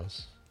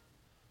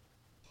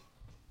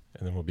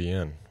and then we'll be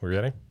in. We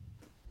ready?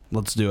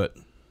 Let's do it.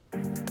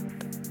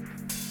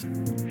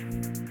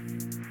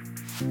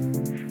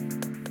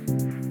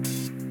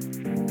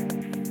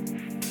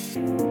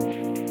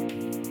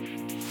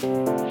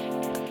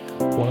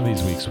 One of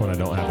these weeks when I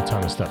don't have a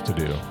ton of stuff to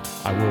do,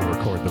 I will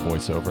record the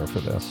voiceover for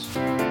this.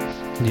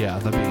 Yeah,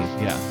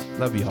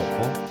 that'd be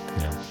helpful.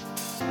 Yeah.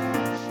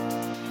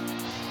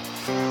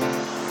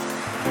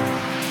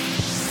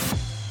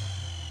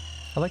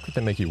 I like that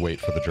they make you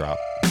wait for the drop.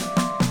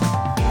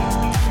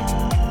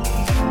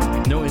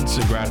 No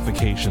instant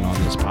gratification on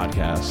this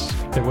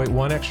podcast. They wait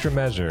one extra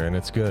measure, and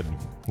it's good.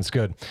 It's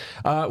good.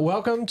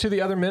 Welcome to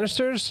the Other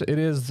Ministers. It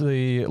is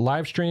the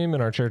live stream in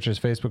our church's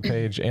Facebook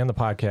page and the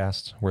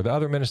podcast, where the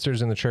other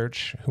ministers in the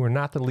church, who are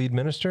not the lead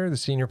minister, the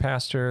senior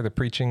pastor, the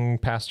preaching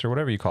pastor,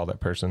 whatever you call that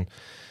person,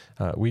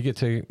 we get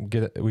to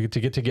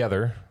get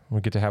together.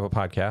 We get to have a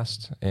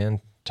podcast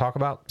and talk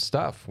about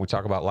stuff. We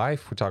talk about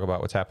life. We talk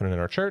about what's happening in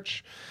our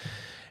church,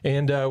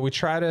 and we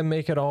try to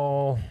make it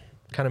all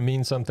kind of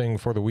mean something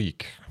for the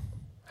week.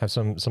 Have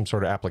some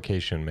sort of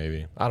application,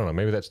 maybe. I don't know.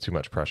 Maybe that's too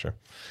much pressure.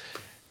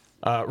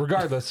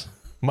 Regardless,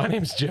 my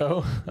name's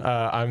Joe.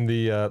 I'm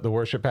the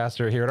worship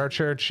pastor here at our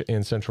church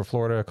in Central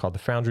Florida called the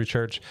Foundry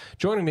Church.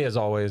 Joining me, as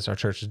always, our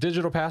church's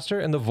digital pastor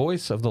and the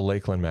voice of the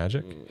Lakeland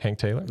Magic, Hank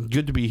Taylor.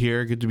 Good to be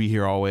here. Good to be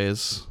here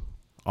always.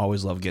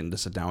 Always love getting to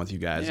sit down with you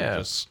guys and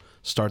just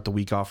start the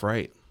week off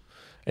right.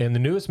 And the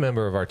newest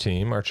member of our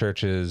team, our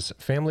church's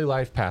family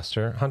life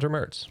pastor, Hunter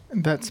Mertz.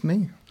 That's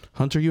me.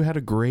 Hunter, you had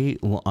a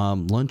great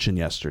luncheon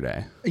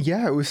yesterday.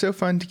 Yeah, it was so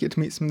fun to get to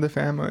meet some of the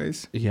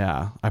families.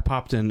 Yeah, I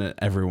popped in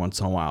every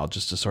once in a while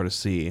just to sort of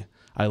see.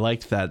 I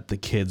liked that the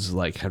kids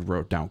had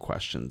wrote down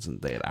questions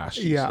and they had asked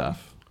you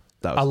stuff.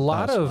 That was a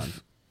lot of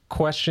fun.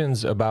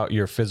 questions about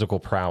your physical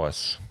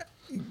prowess.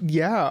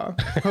 Yeah,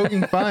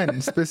 poking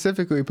fun,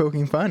 specifically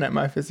poking fun at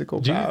my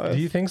physical prowess.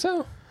 Do you think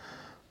so?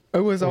 It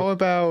was all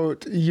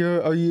about, are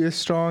you as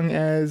strong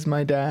as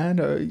my dad?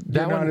 Or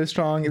you're not as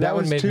strong. That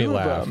one was made me two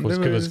of laugh.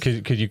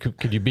 them.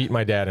 Could you beat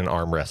my dad in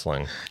arm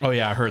wrestling? Oh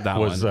yeah, I heard that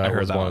one. I heard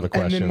was that one of the And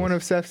questions. then one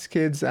of Seth's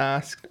kids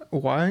asked,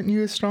 why aren't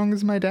you as strong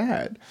as my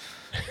dad?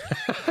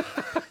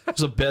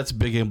 That's a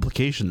big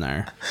implication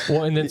there.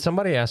 Well, and then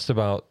somebody asked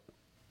about,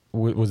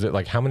 was it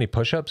like how many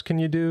push-ups can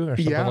you do or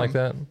something like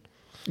that?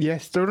 Yeah,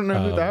 still don't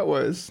know who that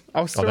was.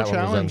 I'll still that one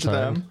was challenge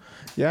unsigned? them.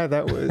 Yeah,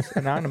 that was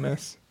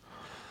anonymous.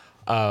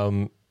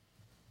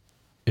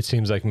 It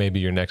seems like maybe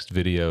your next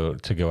video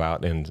to go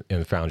out and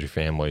found your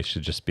family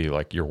should just be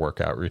like your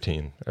workout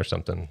routine or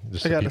something.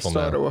 Just I so got to people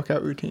start know. a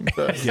workout routine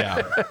first.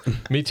 Yeah.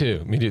 Me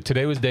too.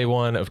 Today was day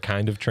one of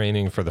kind of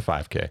training for the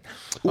 5K.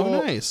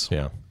 Oh, nice.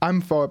 Yeah. I'm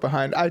far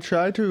behind. I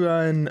tried to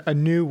run a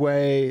new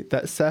way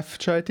that Seth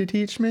tried to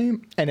teach me,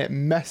 and it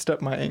messed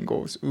up my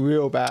ankles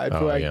real bad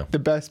for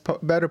the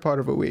better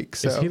part of a week.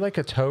 So. Is he like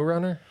a toe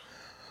runner?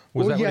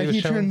 Was that what he was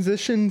he showing?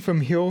 transitioned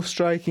from heel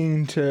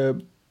striking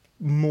to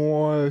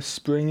more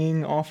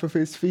springing off of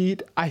his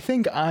feet. I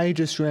think I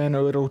just ran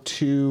a little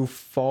too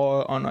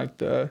far on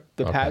the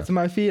pads of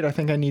my feet. I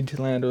think I need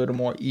to land a little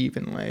more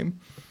evenly.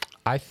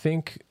 I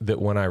think that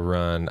when I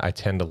run, I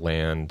tend to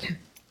land,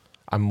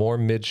 I'm more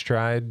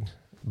mid-stride,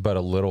 but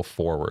a little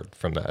forward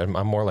from that.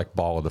 I'm more like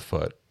ball of the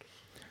foot,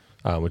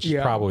 which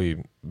is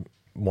probably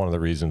one of the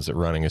reasons that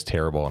running is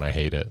terrible and I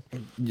hate it.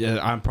 Yeah,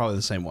 I'm probably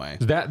the same way.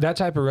 That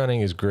type of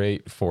running is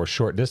great for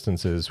short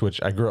distances,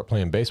 which I grew up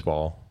playing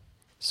baseball.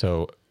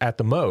 So at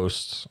the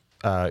most,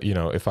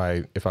 if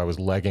I was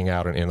legging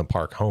out an in the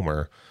park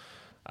homer,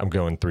 I'm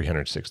going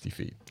 360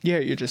 feet. Yeah,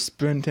 you're just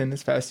sprinting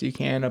as fast as you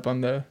can up on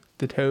the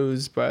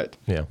toes, but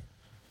Yeah.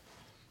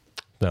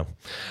 No.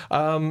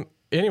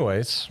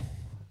 Anyways.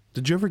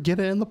 Did you ever get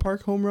it in the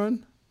park home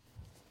run?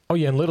 Oh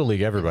yeah, in Little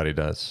League everybody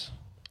does.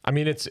 I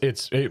mean,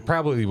 it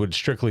probably would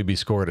strictly be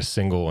scored a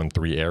single and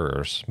 3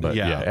 errors, but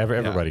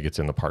everybody gets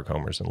in the park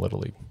homers in Little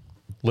League.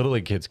 Little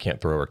League kids can't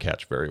throw or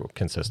catch very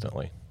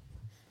consistently.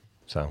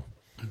 So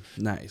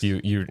nice.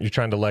 You're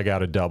trying to leg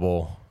out a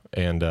double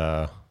and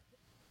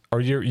or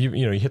you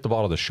hit the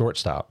ball to the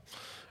shortstop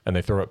and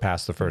they throw it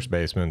past the first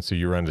baseman, so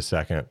you run to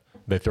second.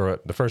 They throw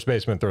it, the first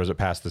baseman throws it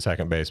past the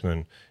second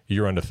baseman,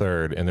 you run to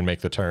third and then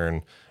make the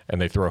turn and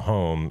they throw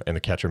home and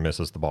the catcher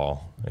misses the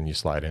ball and you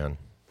slide in.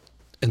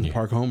 In the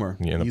park homer.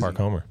 Yeah, in the park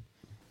homer.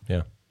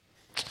 Yeah.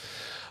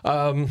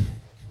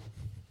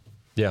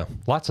 Yeah,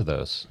 lots of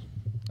those,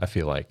 I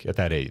feel like, at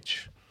that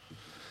age.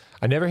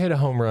 I never hit a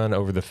home run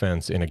over the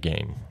fence in a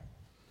game,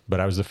 but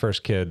I was the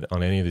first kid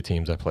on any of the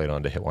teams I played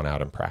on to hit one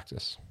out in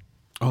practice.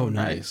 Oh,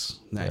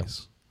 nice. Yeah.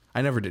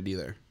 I never did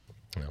either.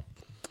 Yeah.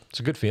 It's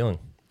a good feeling.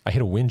 I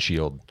hit a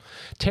windshield.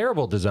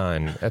 Terrible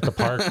design at the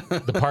park.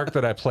 The park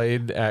that I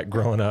played at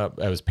growing up,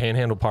 it was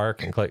Panhandle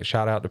Park, and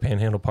shout out to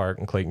Panhandle Park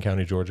in Clayton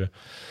County, Georgia.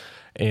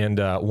 And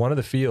one of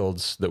the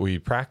fields that we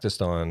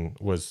practiced on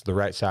was the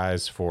right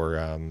size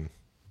for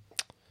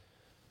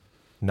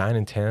 9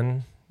 and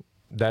 10,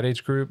 that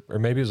age group, or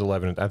maybe it was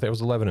 11. I think it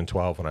was 11 and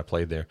 12 when I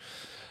played there,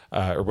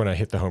 or when I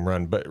hit the home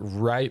run. But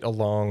right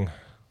along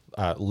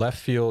left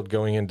field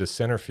going into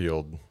center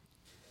field,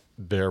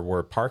 there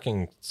were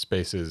parking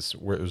spaces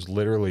where it was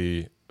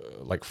literally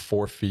like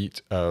 4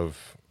 feet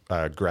of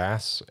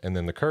grass and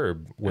then the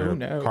curb where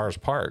cars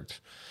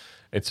parked.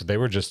 They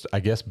were just, I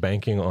guess,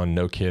 banking on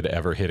no kid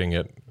ever hitting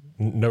it,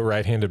 no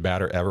right-handed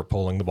batter ever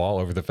pulling the ball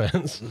over the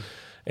fence.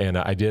 And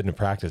I did in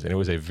practice, and it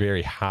was a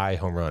very high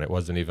home run. It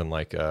wasn't even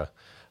like a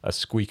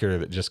squeaker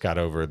that just got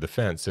over the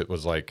fence. It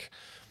was like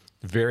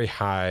very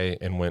high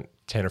and went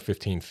 10 or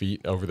 15 feet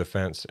over the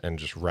fence and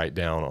just right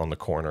down on the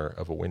corner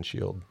of a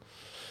windshield.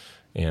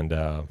 And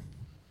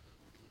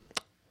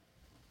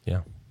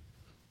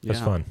that's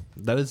fun.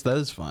 That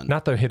is fun.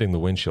 Not the hitting the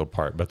windshield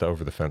part, but the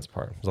over the fence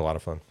part. It was a lot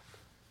of fun.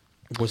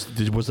 Was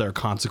there a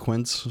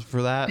consequence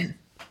for that?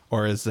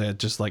 Or is it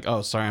just like,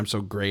 oh, sorry, I'm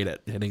so great at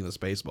hitting this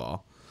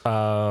baseball?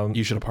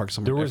 You should have parked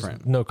somewhere different.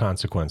 There was no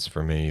consequence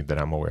for me that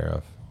I'm aware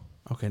of.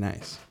 Okay,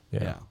 nice.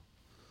 Yeah.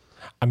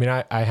 I mean,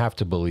 I have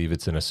to believe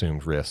it's an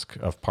assumed risk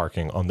of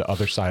parking on the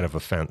other side of a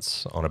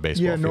fence on a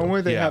baseball field. Yeah,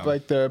 normally they have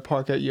like the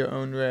park at your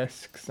own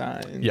risk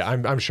signs. Yeah,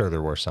 I'm sure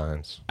there were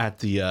signs. At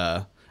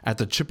the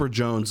Chipper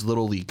Jones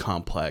Little League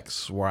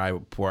complex where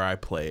I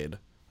played.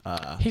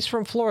 He's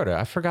from Florida.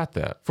 I forgot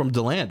that. From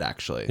DeLand,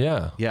 actually.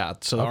 Yeah.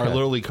 So our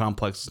Little League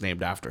complex is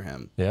named after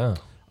him. Yeah.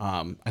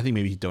 I think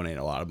maybe he donated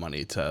a lot of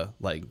money to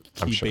like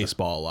keep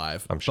baseball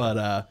alive. I'm sure.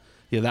 But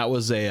that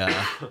was they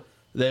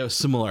was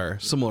similar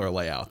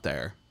layout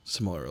there.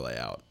 Similar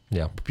layout.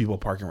 Yeah. People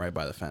parking right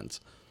by the fence.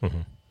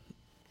 Mm-hmm.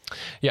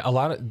 Yeah, a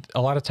lot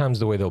of times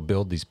the way they'll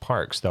build these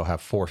parks, they'll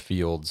have 4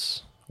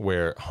 fields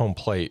where home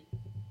plate.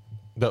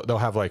 They'll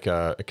have like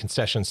a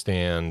concession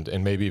stand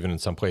and maybe even in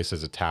some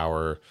places a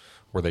tower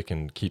where they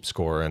can keep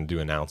score and do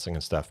announcing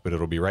and stuff, but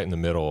it'll be right in the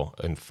middle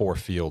and 4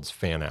 fields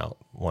fan out,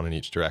 one in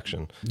each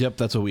direction. Yep,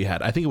 that's what we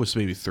had. I think it was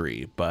maybe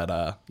 3,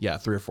 but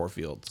 3 or 4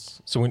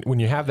 fields. So when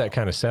you have that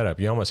kind of setup,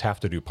 you almost have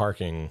to do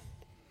parking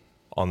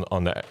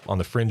on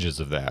the fringes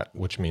of that,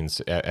 which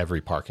means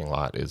every parking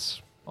lot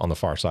is on the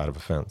far side of a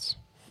fence.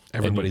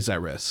 Everybody's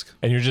at risk.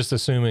 And you're just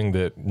assuming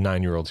that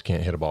 9-year-olds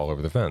can't hit a ball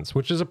over the fence,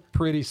 which is a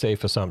pretty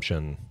safe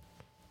assumption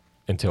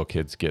until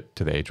kids get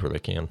to the age where they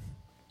can.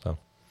 So,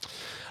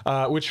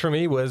 which for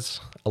me was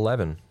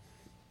 11.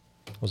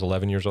 I was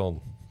 11 years old.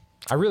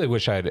 I really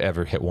wish I had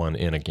ever hit one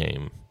in a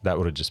game. That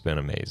would have just been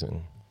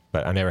amazing.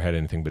 But I never had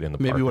anything but in the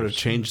park. Maybe it would have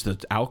changed the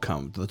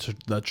outcome,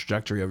 the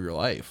trajectory of your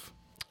life.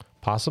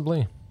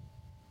 Possibly.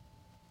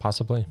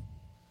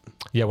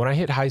 Yeah, when I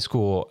hit high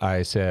school,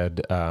 I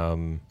said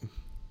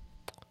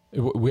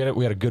we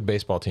had a good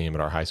baseball team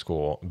at our high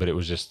school, but it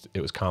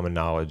was common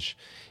knowledge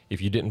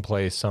if you didn't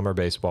play summer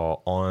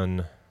baseball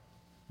on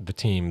the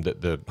team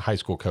that the high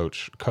school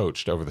coach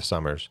coached over the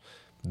summers,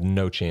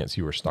 no chance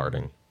you were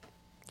starting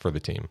for the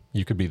team.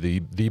 You could be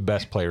the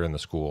best player in the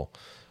school,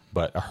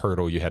 but a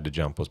hurdle you had to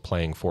jump was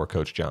playing for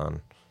Coach John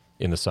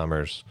in the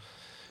summers.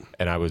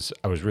 And I was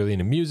really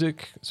into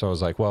music, so I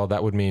was like, well,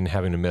 that would mean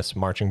having to miss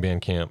marching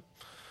band camp,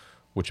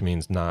 which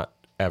means not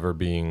ever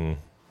being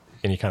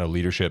any kind of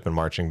leadership in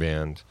marching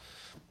band.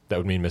 That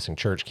would mean missing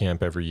church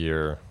camp every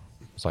year.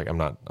 It's like I'm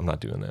not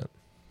doing that.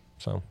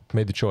 So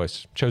made the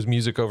choice. Chose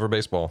music over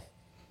baseball.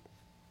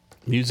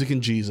 Music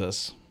and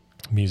Jesus.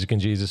 Music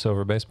and Jesus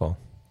over baseball.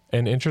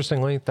 And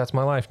interestingly, that's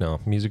my life now.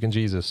 Music and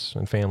Jesus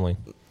and family.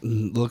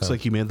 Looks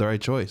like you made the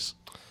right choice.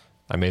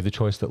 I made the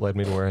choice that led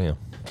me to where I am.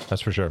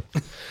 That's for sure.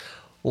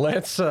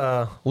 Let's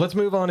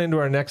move on into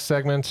our next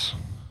segment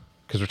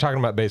because we're talking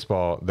about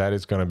baseball. That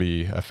is going to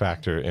be a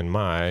factor in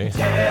my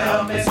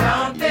Tell me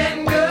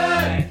something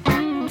good.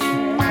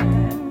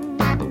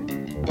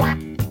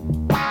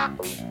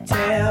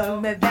 Tell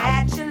me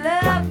that you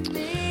love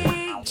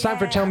me. It's time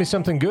for Tell Me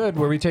Something Good,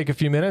 where we take a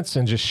few minutes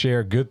and just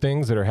share good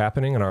things that are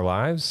happening in our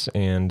lives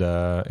and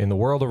in the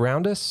world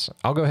around us.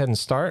 I'll go ahead and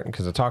start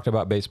because I talked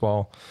about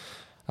baseball.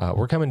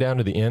 We're coming down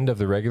to the end of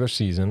the regular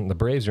season. The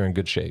Braves are in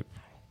good shape.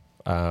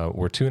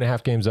 We're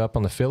 2.5 games up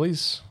on the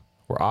Phillies.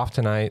 We're off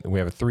tonight. We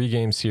have a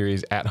 3-game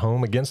series at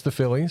home against the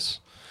Phillies,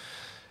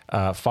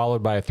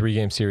 followed by a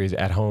 3-game series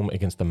at home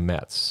against the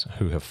Mets,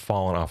 who have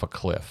fallen off a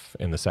cliff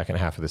in the second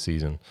half of the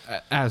season.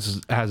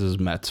 As is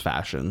Mets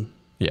fashion.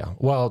 Yeah.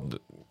 Well,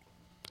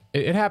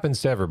 it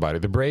happens to everybody.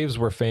 The Braves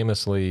were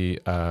famously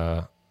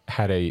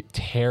had a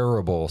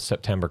terrible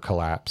September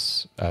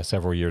collapse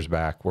several years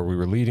back where we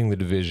were leading the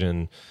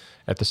division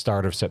at the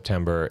start of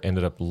September.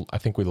 Ended up, I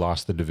think we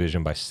lost the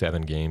division by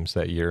 7 games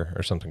that year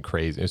or something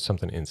crazy. It was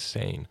something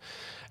insane.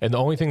 And the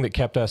only thing that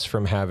kept us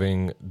from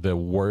having the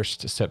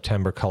worst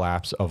September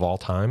collapse of all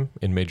time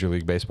in Major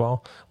League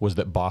Baseball was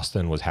that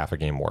Boston was half a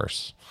game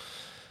worse.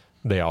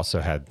 They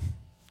also had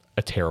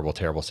a terrible,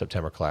 terrible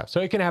September collapse. So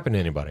it can happen to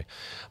anybody.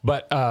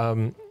 But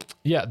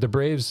yeah, the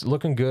Braves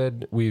looking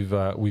good. We've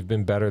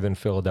been better than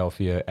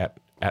Philadelphia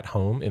at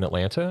home in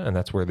Atlanta, and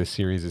that's where this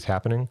series is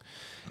happening.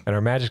 And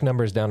our magic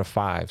number is down to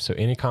 5. So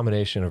any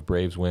combination of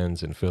Braves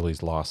wins and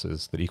Phillies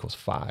losses that equals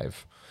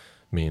 5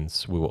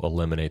 means we will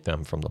eliminate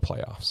them from the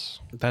playoffs.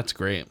 That's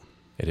great.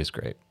 It is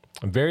great.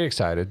 I'm very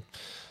excited.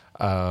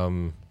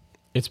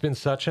 It's been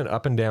such an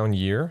up and down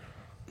year.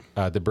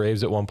 The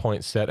Braves at one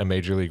point set a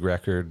major league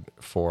record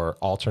for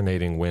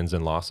alternating wins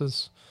and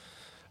losses.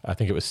 I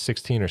think it was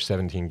 16 or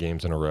 17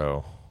 games in a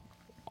row,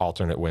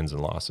 alternate wins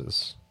and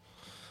losses.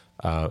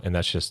 And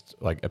that's just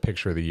like a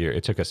picture of the year.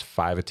 It took us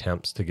 5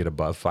 attempts to get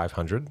above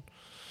 500,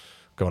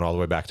 going all the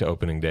way back to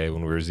opening day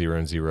when we were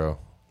 0-0,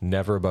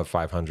 never above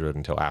 500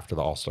 until after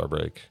the All-Star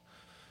break.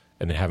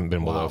 And they haven't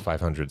been below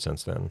 500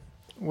 since then.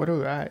 What a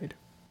ride.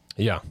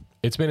 Yeah,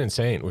 it's been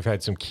insane. We've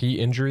had some key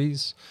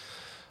injuries.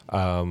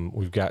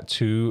 We've got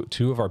two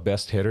of our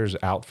best hitters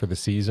out for the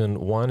season.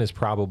 One is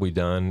probably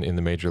done in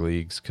the major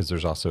leagues because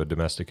there's also a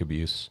domestic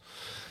abuse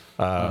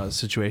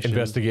situation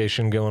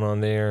investigation going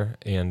on there,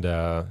 and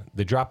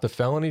they dropped the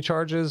felony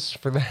charges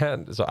for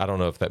that. So I don't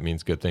know if that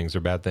means good things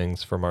or bad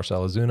things for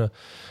Marcell Ozuna,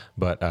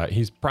 but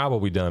he's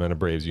probably done in a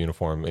Braves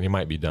uniform, and he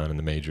might be done in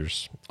the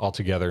majors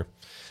altogether.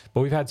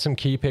 But we've had some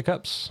key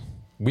pickups.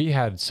 We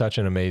had such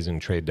an amazing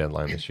trade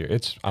deadline this year.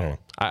 I don't know.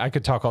 I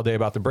could talk all day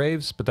about the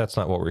Braves, but that's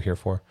not what we're here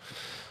for.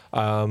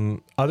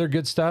 Other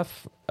good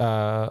stuff,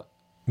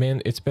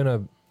 man, it's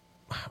been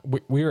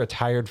we're a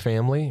tired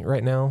family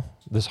right now.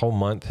 This whole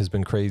month has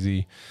been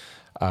crazy.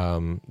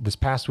 This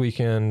past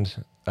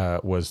weekend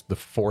was the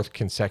 4th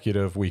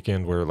consecutive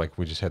weekend where like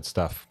we just had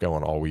stuff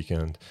going all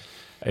weekend.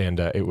 And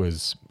it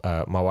was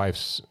my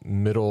wife's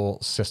middle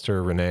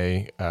sister,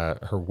 Renee,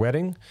 her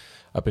wedding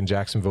up in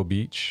Jacksonville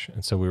Beach.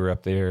 And so we were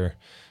up there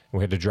and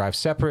we had to drive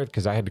separate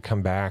because I had to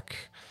come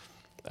back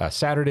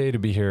Saturday to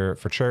be here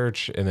for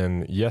church. And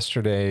then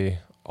yesterday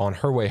on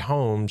her way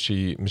home,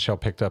 Michelle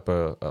picked up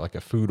a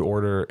food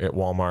order at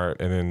Walmart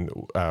and then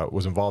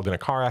was involved in a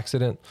car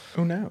accident.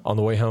 Oh no. On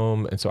the way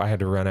home. And so I had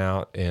to run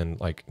out and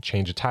like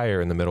change a tire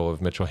in the middle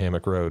of Mitchell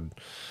Hammock Road.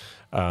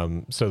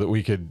 So that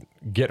we could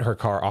get her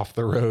car off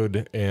the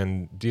road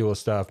and deal with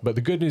stuff. But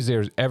the good news there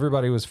is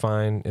everybody was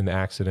fine in the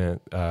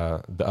accident.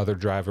 The other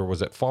driver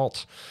was at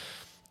fault,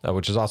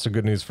 which is also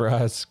good news for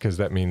us because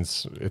that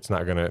means it's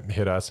not going to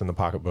hit us in the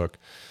pocketbook.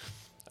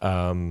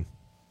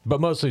 But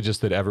mostly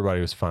just that everybody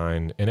was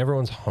fine and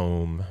everyone's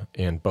home,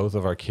 and both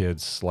of our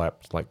kids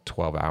slept like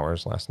 12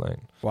 hours last night.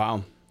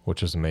 Wow.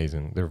 Which is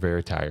amazing. They're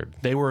very tired.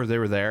 They were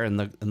there in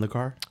the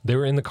car? They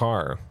were in the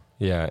car.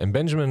 Yeah, and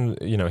Benjamin,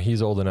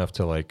 he's old enough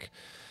to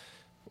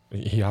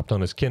he hopped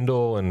on his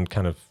Kindle and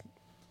kind of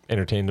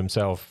entertained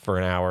himself for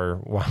an hour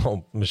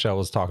while Michelle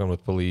was talking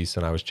with police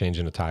and I was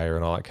changing a tire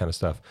and all that kind of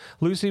stuff.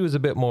 Lucy was a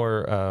bit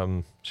more,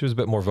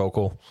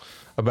 vocal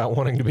about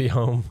wanting to be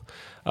home,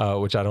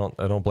 which I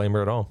don't blame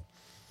her at all.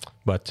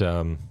 But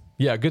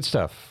yeah, good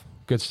stuff.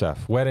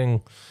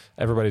 Wedding,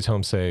 everybody's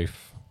home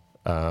safe.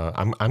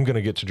 I'm going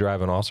to get to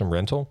drive an awesome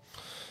rental.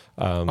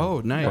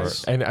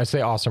 Nice. And I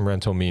say awesome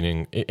rental,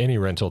 meaning any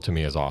rental to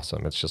me is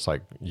awesome. It's just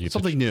like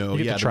something new.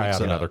 You get to try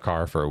out another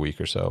car for a week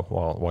or so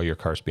while your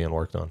car's being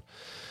worked on.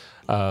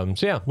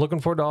 So yeah, looking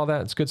forward to all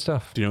that. It's good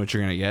stuff. Do you know what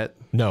you're going to get?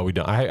 No, we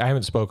don't. I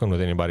haven't spoken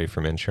with anybody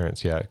from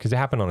insurance yet because it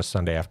happened on a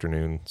Sunday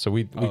afternoon. So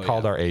we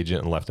called our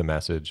agent and left a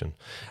message, and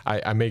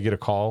I may get a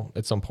call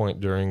at some point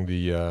during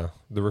the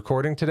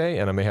recording today,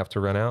 and I may have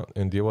to run out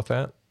and deal with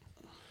that.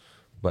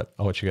 But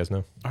I'll let you guys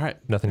know. All right.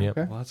 Nothing yet.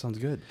 Okay. Well, that sounds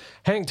good.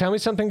 Hank, tell me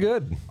something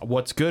good.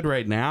 What's good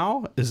right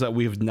now is that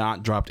we've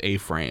not dropped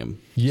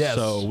A-frame. Yes.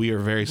 So we are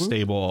very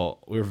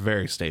stable. We're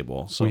very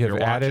stable. So we if have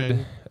you're added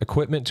watching,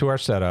 equipment to our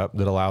setup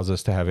that allows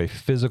us to have a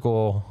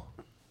physical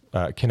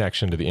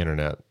connection to the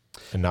internet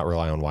and not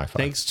rely on Wi-Fi.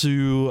 thanks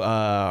to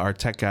our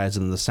tech guys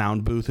in the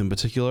sound booth in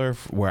particular,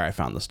 where I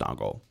found this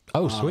dongle.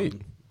 Oh,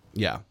 sweet.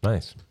 Yeah.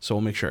 Nice. So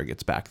we'll make sure it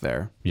gets back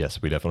there. Yes,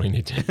 we definitely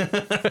need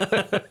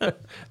to.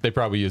 They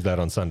probably use that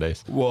on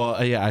Sundays.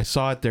 Well, yeah, I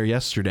saw it there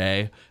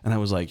yesterday, and I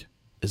was like,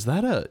 is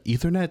that a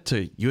Ethernet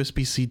to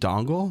USB-C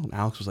dongle? And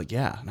Alex was like,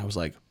 yeah. And I was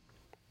like,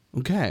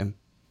 okay,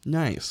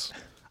 nice.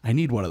 I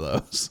need one of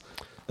those.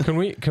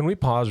 Can we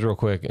pause real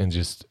quick and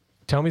just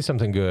tell me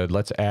something good?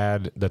 Let's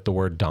add that the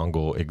word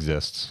dongle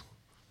exists.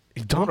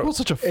 Dongle is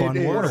such a fun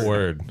It is. word. What a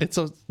word. It's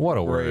a What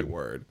a great word.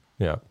 word.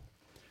 Yeah.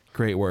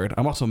 Great word.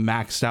 I'm also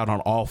maxed out on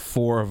all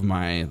 4 of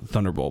my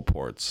Thunderbolt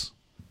ports.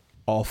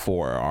 All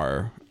 4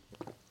 are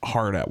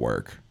hard at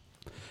work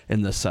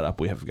in this setup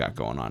we have got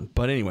going on.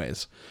 But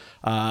anyways,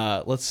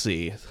 let's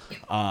see.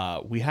 It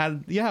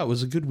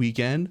was a good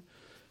weekend.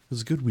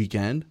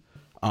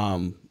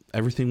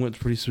 Everything went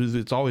pretty smooth.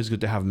 It's always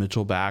good to have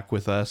Mitchell back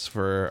with us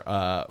for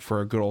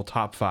a good old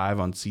top 5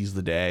 on Seize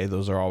the Day.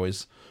 Those are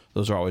always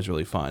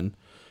really fun.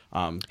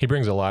 He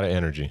brings a lot of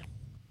energy.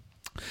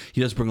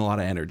 He does bring a lot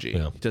of energy.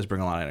 Yeah. He does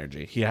bring a lot of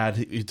energy. He had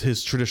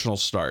his traditional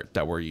start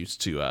that we're used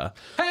to.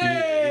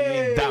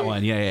 Hey! That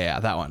one. Yeah,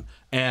 that one.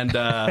 And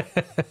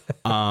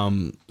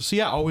so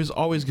yeah,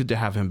 always good to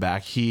have him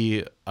back.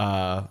 He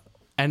and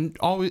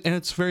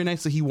it's very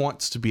nice that he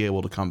wants to be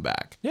able to come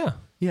back. Yeah.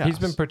 Yeah. He's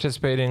been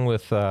participating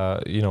with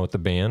with the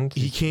band.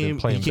 He came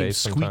bass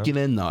squeaking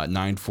in though at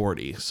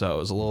 9:40, so it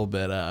was a little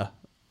bit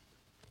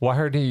Well, I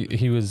heard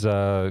he was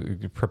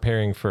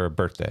preparing for a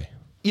birthday.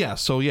 Yeah,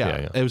 so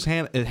yeah. Yeah. It was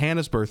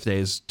Hannah's birthday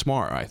is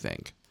tomorrow, I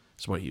think.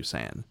 Is what he was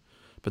saying.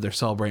 But they're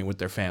celebrating with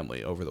their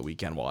family over the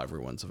weekend while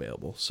everyone's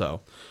available.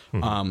 So,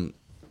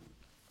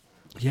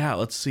 yeah,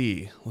 let's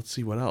see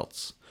what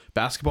else.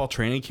 Basketball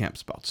training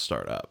camp's about to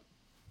start up.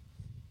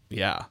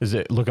 Yeah. Is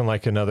it looking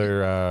like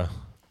another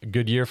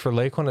good year for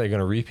Lakeland? Are they going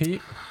to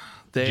repeat?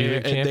 G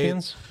League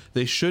champions?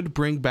 They should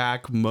bring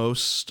back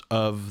most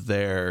of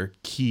their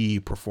key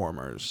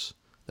performers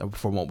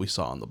from what we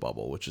saw in the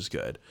bubble, which is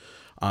good.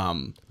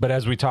 But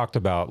as we talked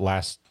about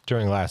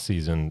during last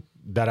season,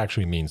 that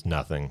actually means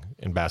nothing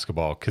in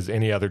basketball because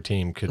any other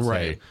team could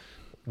say,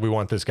 we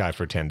want this guy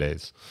for 10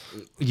 days.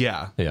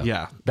 Yeah.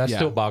 That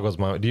still boggles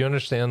my mind. Do you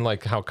understand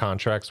like how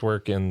contracts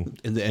work in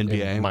the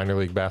NBA, in minor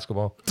league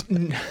basketball?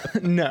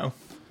 No.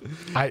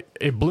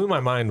 It blew my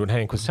mind when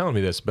Hank was telling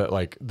me this, but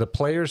like the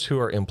players who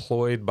are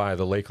employed by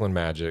the Lakeland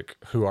Magic,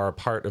 who are a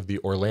part of the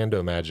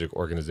Orlando Magic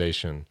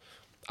organization,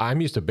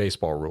 I'm used to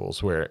baseball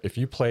rules where if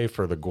you play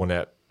for the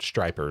Gwinnett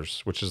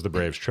Stripers, which is the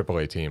Braves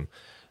AAA team,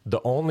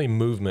 the only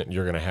movement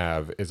you're going to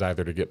have is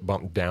either to get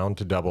bumped down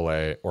to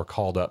AA or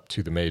called up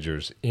to the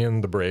majors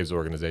in the Braves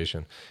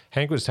organization.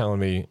 Hank was telling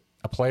me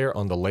a player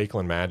on the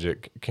Lakeland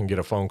Magic can get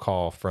a phone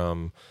call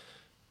from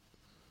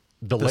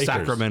the Lakers,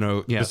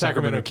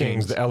 Sacramento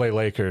Kings, the LA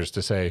Lakers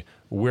to say,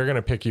 we're going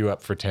to pick you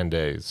up for 10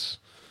 days.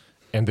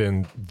 And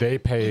then they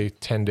pay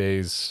 10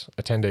 days,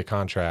 a 10-day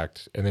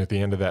contract. And then at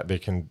the end of that,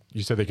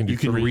 you said they can do You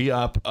can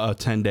re-up a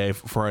 10-day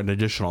for an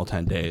additional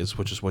 10 days,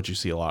 which is what you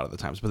see a lot of the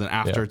times. But then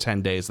after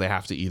 10 days, they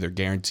have to either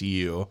guarantee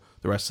you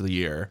the rest of the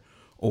year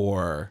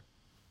or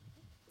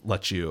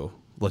let you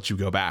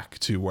go back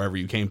to wherever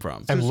you came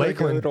from. And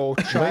Lakeland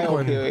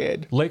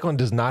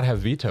does not have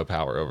veto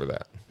power over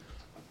that.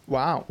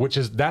 Wow. Which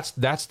is, that's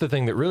the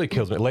thing that really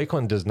kills me.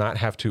 Lakeland does not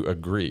have to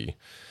agree.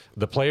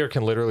 The player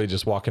can literally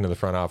just walk into the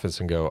front office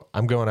and go,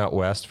 I'm going out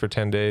west for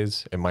 10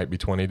 days. It might be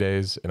 20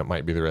 days, and it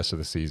might be the rest of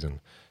the season.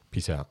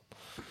 Peace out.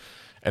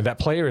 And that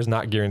player is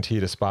not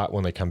guaranteed a spot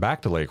when they come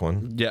back to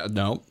Lakeland. Yeah,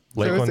 no.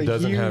 Lakeland so it's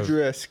doesn't huge have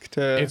risk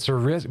to. It's a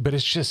risk, but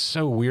it's just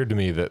so weird to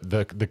me that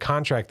the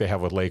contract they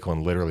have with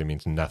Lakeland literally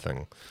means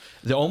nothing.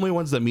 The only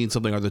ones that mean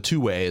something are the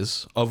two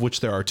ways, of which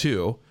there are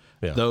two.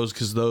 Yeah.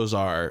 Those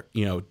are,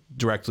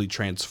 directly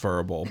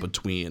transferable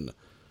between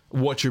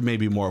what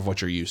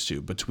you're used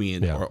to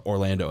between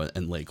Orlando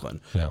and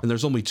Lakeland. Yeah. And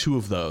there's only two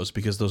of those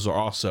because those are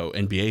also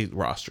NBA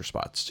roster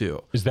spots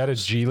too. Is that a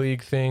G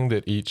League thing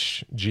that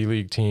each G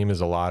League team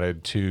is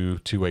allotted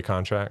two-way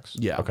contracts?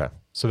 Yeah. Okay.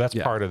 So that's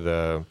part of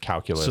the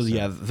calculus. So the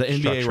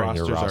NBA structuring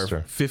your rosters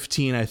are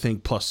 15, I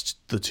think, plus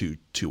the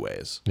two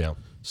ways. Yeah.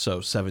 So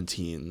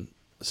 17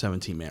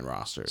 man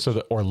rosters. So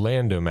the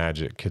Orlando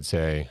Magic could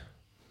say,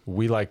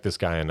 we like this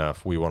guy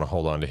enough. We want to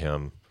hold on to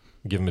him.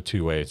 Give him a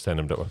two-way. Send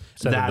him to Lake.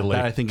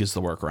 That I think is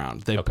the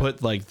workaround. They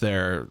put like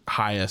their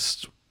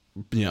highest,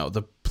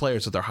 the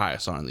players that they're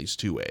highest on in these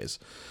two ways.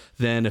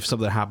 Then if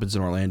something happens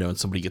in Orlando and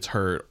somebody gets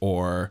hurt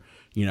or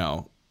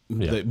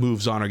that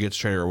moves on or gets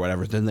traded or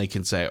whatever, then they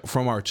can say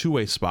from our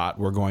two-way spot,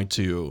 we're going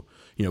to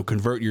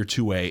convert your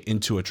two-way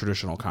into a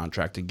traditional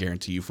contract and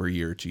guarantee you for a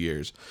year or 2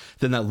 years.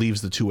 Then that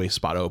leaves the two-way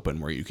spot open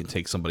where you can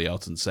take somebody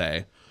else and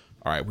say,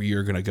 all right, well,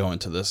 you're going to go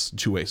into this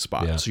two-way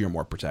spot, so you're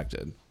more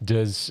protected.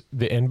 Does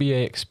the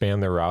NBA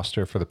expand their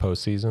roster for the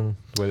postseason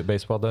the way that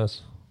baseball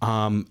does?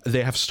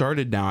 They have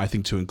started now, I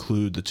think, to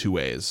include the two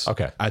ways.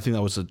 Okay. I think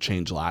that was a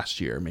change last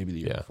year, maybe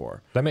the year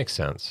before. That makes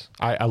sense.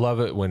 I love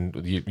it when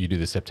you do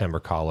the September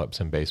call-ups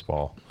in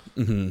baseball,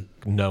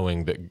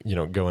 knowing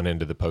that, going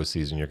into the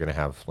postseason, you're going to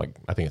have,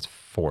 I think it's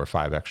 4 or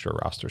 5 extra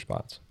roster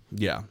spots.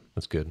 Yeah.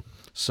 That's good.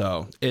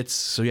 So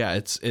it's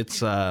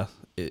interesting.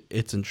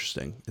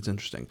 It's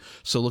interesting.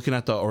 So looking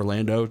at the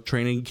Orlando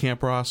training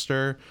camp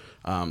roster,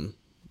 a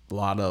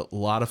lot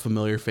of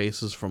familiar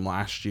faces from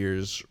last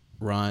year's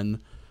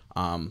run.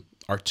 We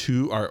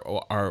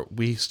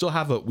still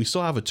have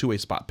a two-way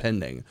spot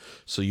pending.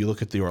 So you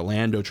look at the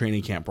Orlando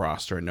training camp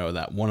roster and know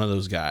that one of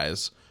those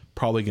guys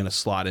probably going to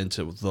slot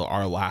into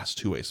our last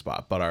two-way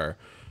spot. But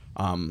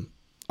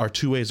our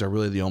two ways are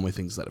really the only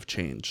things that have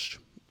changed.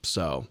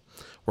 So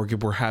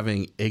we're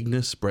having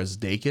Ignas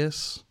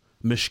Bresdakis,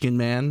 Michigan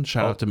man.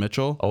 Shout out to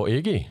Mitchell. Oh,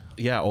 Iggy.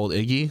 Yeah, old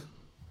Iggy.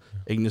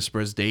 Ignas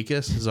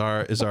Bresdakis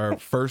is our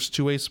first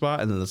two-way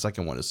spot, and then the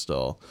second one is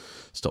still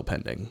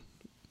pending.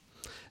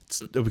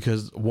 It's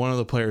because one of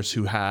the players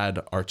who had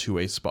our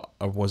two-way spot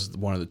was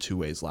one of the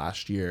two-ways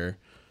last year,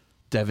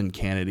 Devin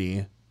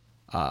Kennedy,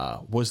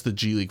 was the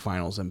G League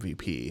Finals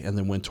MVP, and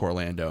then went to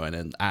Orlando, and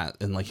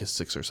in like his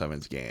 6th or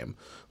 7th game,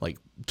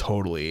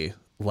 totally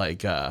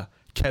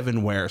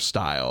Kevin Ware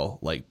style,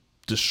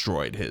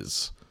 destroyed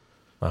his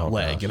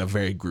leg in a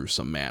very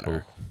gruesome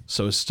manner. Ooh.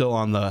 So it's still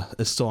on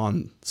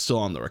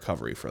the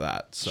recovery for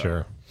that. So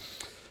sure.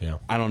 Yeah.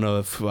 I don't know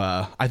if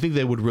I think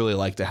they would really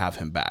like to have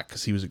him back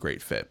because he was a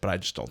great fit, but I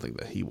just don't think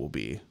that he will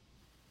be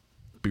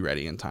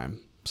ready in time.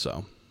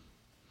 So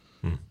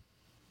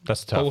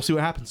that's tough. But we'll see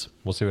what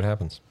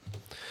happens.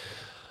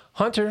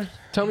 Hunter,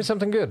 tell me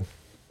something good.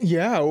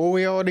 Yeah, well,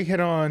 we already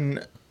hit on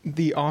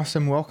the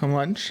awesome welcome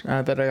lunch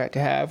that I got to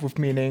have with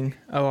meeting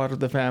a lot of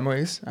the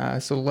families.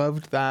 So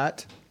loved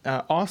that.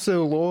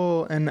 Also,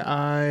 Laurel and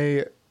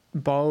I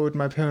borrowed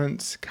my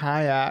parents'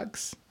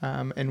 kayaks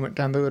and went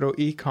down the little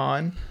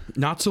econ.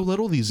 Not so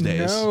little these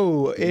days.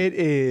 No, it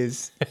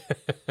is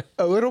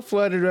a little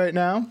flooded right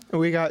now.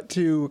 We got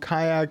to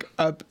kayak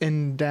up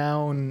and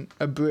down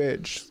a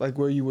bridge, like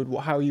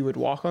how you would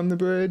walk on the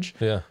bridge.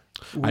 Yeah.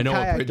 I know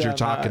what kayaked bridge you're down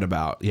talking that.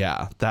 about.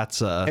 Yeah,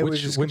 that's It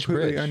was just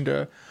completely bridge?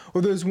 under.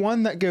 Well, there's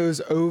one that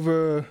goes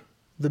over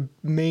the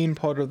main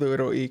part of the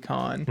Little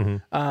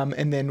Econ,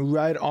 and then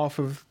right off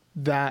of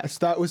that.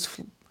 So that was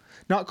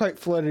not quite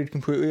flooded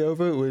completely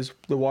over. It was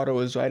the water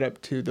was right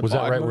up to the. Was that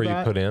bottom right of where that.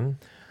 you put in?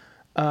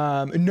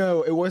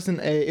 No, it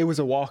wasn't it was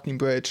a walking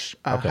bridge,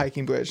 a Okay.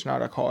 hiking bridge,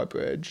 not a car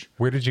bridge.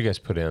 Where did you guys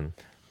put in?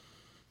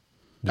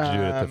 Did you do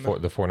it at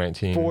the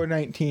 419?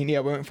 419,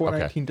 yeah, we went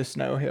 419 to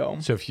Snow Hill.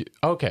 So if you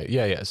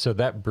yeah. So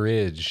that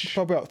bridge,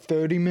 Probably about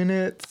 30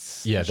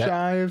 minutes yeah,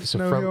 shy of so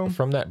Snow Hill.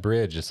 from that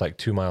bridge, it's like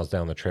 2 miles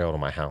down the trail to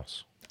my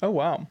house. Oh,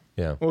 wow.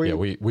 Yeah, Well, yeah.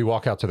 We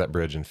walk out to that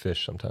bridge and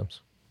fish sometimes.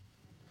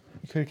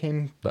 You could have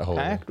came That whole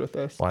kayaked with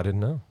us. Well, I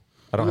didn't know.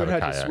 I don't We have a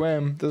would have kayak.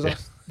 had to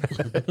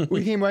swim.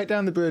 We came right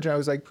down the bridge, and I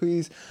was like,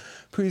 please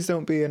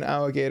don't be an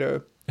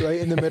alligator right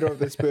in the middle of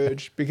this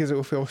bridge, because it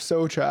will feel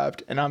so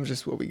trapped, and I'm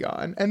just will be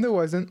gone. And there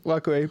wasn't,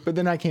 luckily. But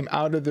then I came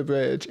out of the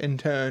bridge and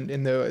turned,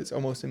 and there was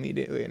almost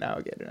immediately an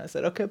alligator. And I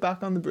said, okay,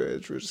 back on the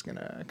bridge. We're just going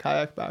to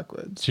kayak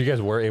backwards. So you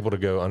guys were able to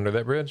go under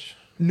that bridge?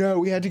 No,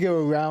 we had to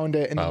go around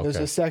it, and then there's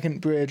okay. a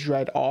second bridge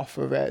right off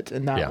of it,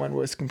 and that Yeah. one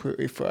was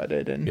completely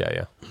flooded, and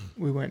Yeah.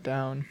 we went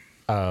down.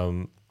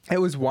 It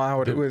was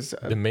wild. It was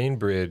the main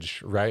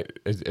bridge, right?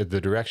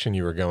 The direction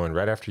you were going,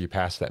 right after you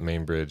pass that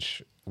main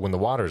bridge, when the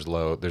water's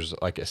low, there's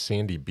like a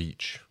sandy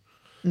beach.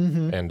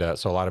 And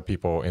so a lot of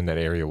people in that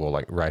area will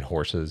like ride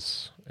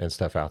horses and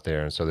stuff out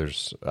there. And so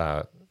there's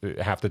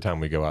half the time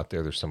we go out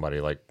there, there's somebody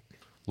like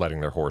letting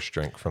their horse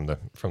drink from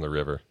the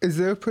river. Is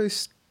there a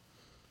place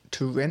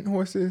to rent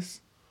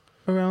horses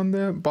around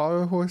there?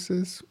 Borrow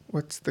horses?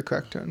 What's the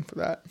correct term for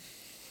that?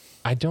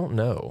 I don't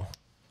know.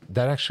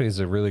 That actually is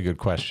a really good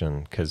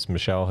question, because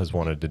Michelle has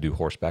wanted to do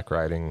horseback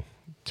riding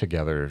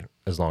together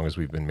as long as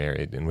we've been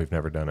married, and we've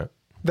never done it.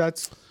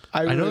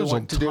 I know really there's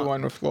want to do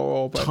one with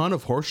Laurel, but ton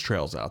of horse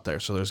trails out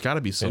there, so there's got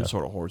to be some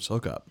sort of horse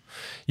hookup.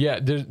 Yeah,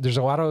 there's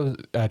a lot of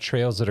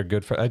trails that are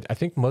good for. I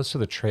think most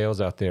of the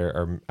trails out there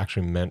are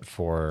actually meant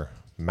for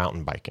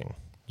mountain biking.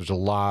 There's a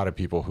lot of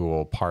people who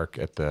will park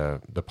at the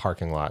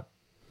parking lot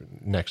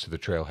next to the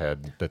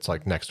trailhead that's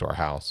like next to our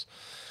house,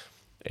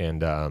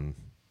 and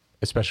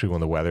especially when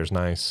the weather's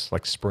nice,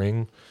 like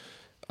spring.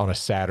 On a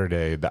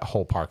Saturday, that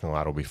whole parking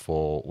lot will be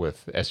full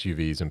with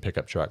SUVs and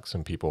pickup trucks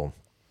and people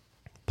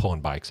pulling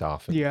bikes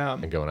off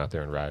and going out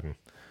there and riding.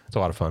 It's a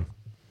lot of fun.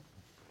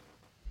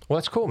 Well,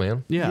 that's cool,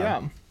 man.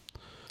 yeah.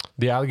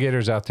 The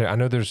alligators out there, I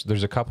know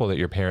there's a couple that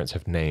your parents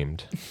have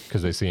named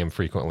because they see them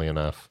frequently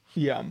enough.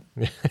 Yeah.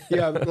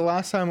 The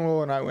last time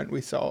Laurel and I went, we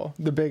saw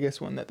the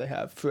biggest one that they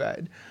have,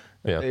 Fred.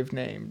 Yeah. They've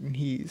named, and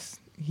he's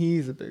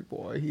a big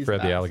boy. He's Fred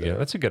the massive. alligator.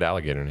 That's a good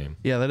alligator name.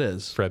 Yeah, that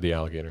is. Fred the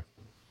alligator.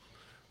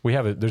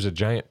 There's a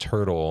giant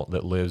turtle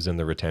that lives in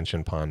the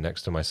retention pond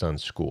next to my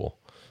son's school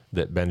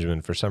that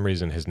Benjamin, for some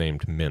reason, has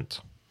named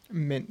Mint.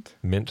 Mint.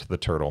 Mint the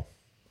turtle.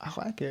 I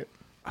like it.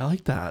 I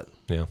like that.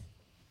 Yeah.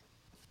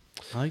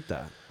 I like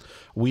that.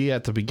 We,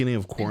 at the beginning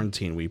of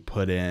quarantine, we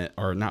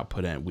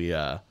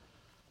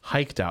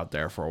hiked out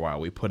there for a while.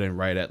 We put in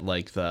right at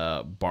like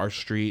the Bar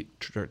Street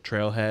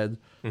trailhead,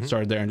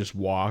 started there and just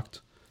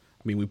walked.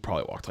 I mean, we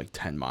probably walked like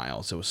 10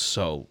 miles. It was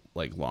so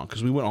like long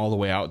because we went all the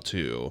way out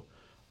to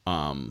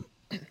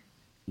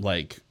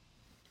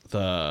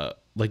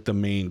the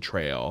main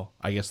trail.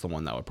 I guess the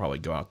one that would probably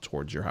go out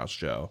towards your house,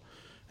 Joe,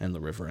 and the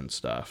river and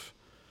stuff.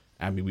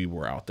 I mean, we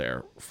were out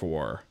there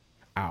for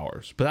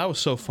hours, but that was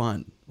so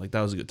fun. Like,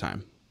 that was a good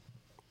time.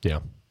 Yeah.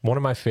 One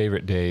of my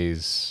favorite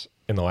days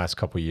in the last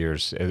couple of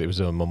years, it was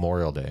a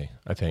Memorial Day,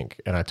 I think.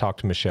 And I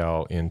talked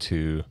Michelle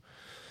into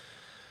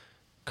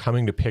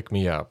coming to pick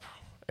me up.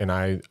 And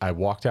I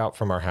walked out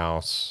from our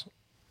house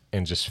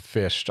and just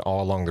fished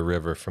all along the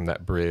river from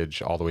that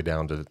bridge all the way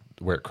down to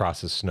where it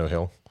crosses Snow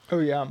Hill. Oh,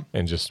 yeah.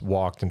 And just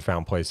walked and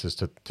found places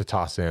to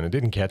toss in. It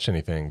didn't catch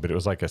anything, but it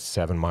was like a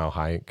 7-mile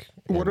hike.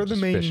 What and are the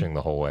just main- fishing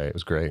the whole way? It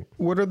was great.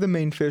 What are the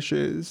main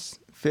fishes?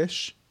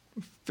 Fish?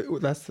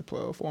 That's the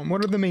plural form.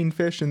 What are the main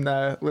fish in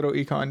the Little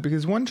Econ?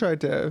 Because one tried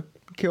to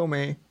kill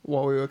me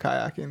while we were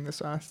kayaking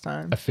this last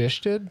time. A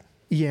fish did?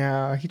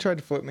 Yeah, he tried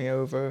to flip me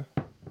over.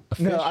 A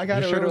fish? No, I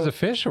got you a sure it was little- a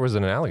fish or was it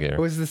an alligator? It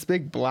was this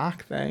big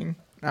black thing.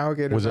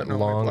 Alligators Was it aren't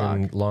normally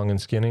black. long and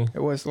skinny?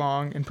 It was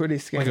long and pretty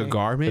skinny. Like a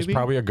gar, maybe? It's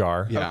probably a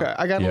gar. Yeah. Okay,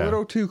 I got Yeah. a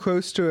little too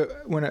close to it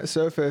when it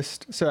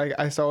surfaced, so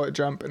I saw it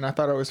jump, and I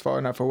thought I was far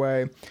enough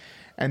away.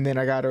 And then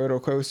I got a little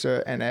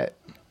closer, and it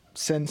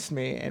sensed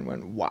me and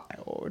went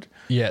wild.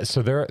 Yeah,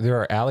 so there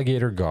are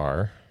alligator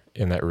gar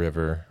in that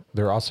river.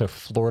 There are also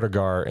Florida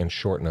gar and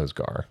short-nosed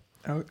gar.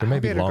 Oh, There may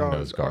be alligator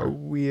long-nosed gars gar. are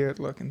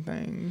weird-looking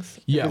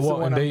things. Yeah, It's the well,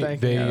 one and I'm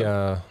thinking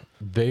of.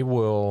 they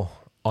will,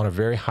 on a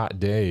very hot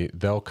day,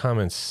 they'll come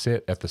and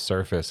sit at the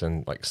surface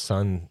and like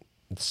sun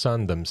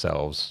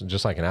themselves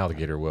just like an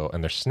alligator will.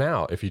 And their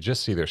snout, if you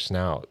just see their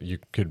snout, you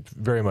could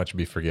very much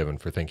be forgiven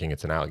for thinking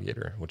it's an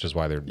alligator, which is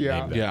why they're Yeah.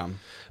 named that. Yeah.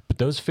 But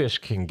those fish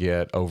can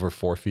get over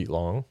 4 feet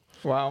long.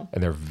 Wow.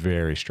 and they're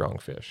very strong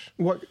fish.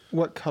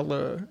 What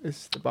color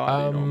is the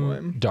body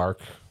normally?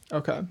 Dark.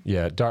 Okay.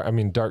 Yeah, dark. I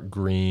mean, dark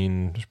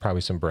green. There's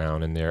probably some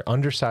brown in there.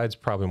 Underside's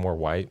probably more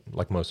white,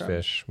 like most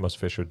fish. Most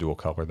fish are dual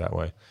color that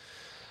way.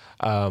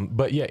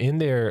 But yeah, in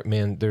there,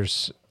 man,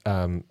 there's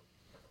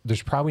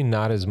probably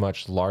not as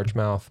much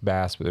largemouth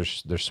bass, but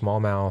there's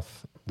smallmouth.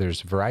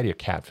 There's a variety of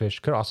catfish.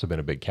 Could also have been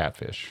a big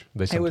catfish.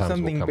 They It was sometimes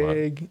something will come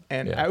big up.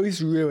 and Yeah. at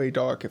least really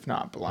dark, if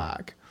not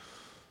black.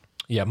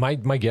 Yeah, my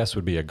guess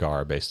would be a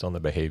gar based on the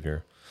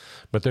behavior.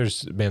 But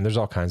there's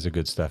all kinds of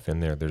good stuff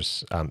in there.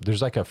 There's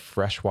like a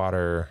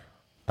freshwater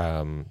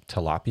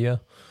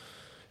tilapia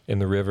in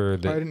the river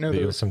that, didn't know that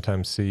there you'll was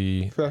sometimes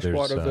see.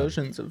 Freshwater There's,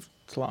 versions of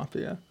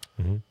tilapia.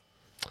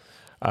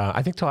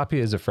 I think tilapia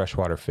is a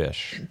freshwater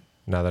fish.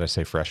 Now that I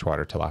say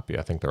freshwater tilapia,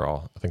 I think they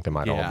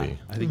might all be.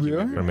 I think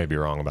Really? Or maybe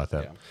wrong about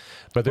that. Yeah.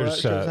 But Well,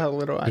 there's that shows how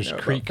little I there's know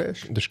about creek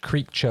fish. there's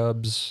creek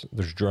chubs,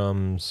 there's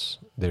drums,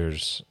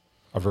 there's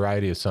a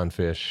variety of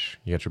sunfish.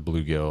 You got your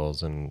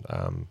bluegills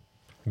and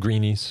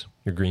greenies,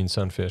 your green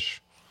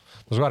sunfish.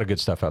 There's a lot of good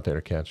stuff out there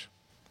to catch.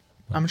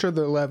 I'm sure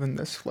they're loving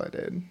this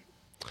flooded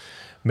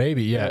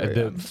Maybe, yeah.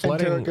 area. The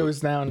flooding Until it goes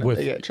down and with-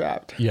 they get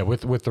trapped. Yeah,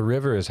 with the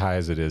river as high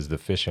as it is, the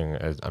fishing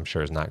I'm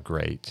sure is not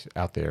great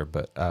out there.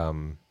 But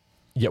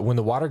yeah, when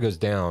the water goes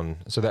down,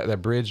 so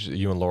that bridge that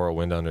you and Laurel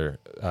went under,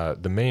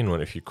 the main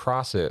one, if you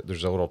cross it,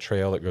 there's a little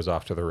trail that goes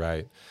off to the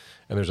right,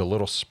 and there's a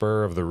little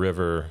spur of the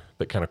river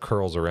that kind of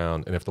curls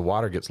around. And if the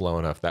water gets low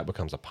enough, that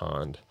becomes a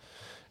pond,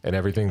 and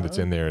everything that's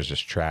in there is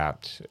just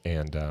trapped.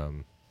 And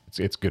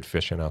it's good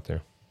fishing out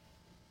there.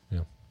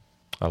 Yeah,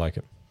 I like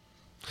it.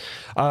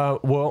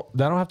 Well,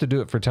 that'll have to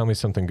do it for Tell Me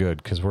Something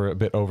Good, because we're a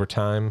bit over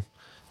time.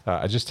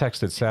 I just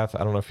texted Seth.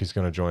 I don't know if he's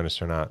going to join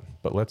us or not,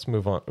 but let's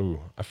move on. Ooh,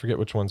 I forget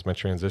which one's my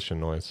transition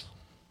noise.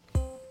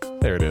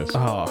 There it is.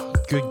 Oh,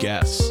 good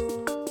guess.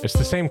 It's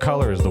the same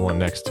color as the one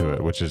next to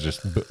it, which is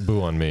just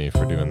boo on me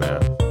for doing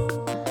that.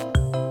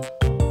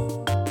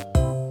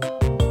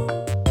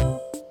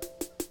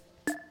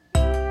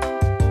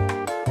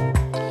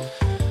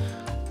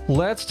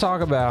 Let's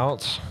talk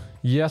about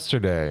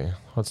yesterday.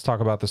 Let's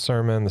talk about the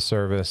sermon, the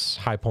service,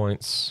 high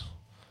points.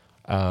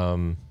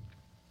 Who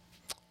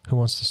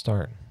wants to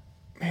start?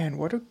 Man,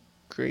 what a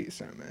great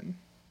sermon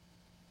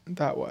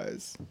that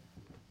was.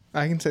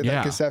 I can say that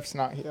Yeah. because Steph's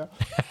not here.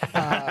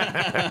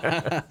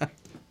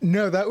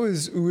 No, that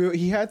was real.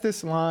 He had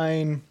this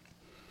line,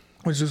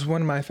 which was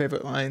one of my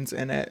favorite lines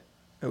in it.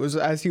 It was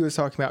as he was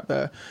talking about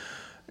the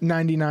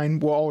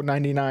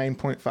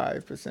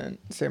 99.5%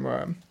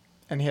 similar.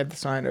 And he had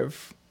this line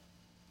of,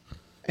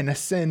 in a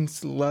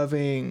sense,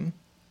 loving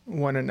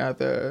one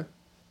another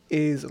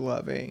is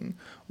loving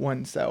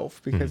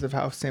oneself because of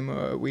how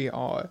similar we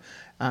are.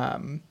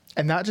 And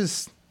that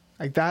just,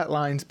 like, that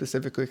line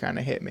specifically kind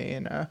of hit me.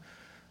 And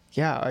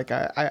yeah, like,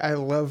 I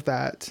love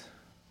that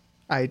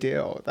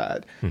ideal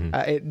that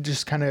it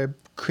just kind of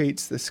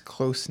creates this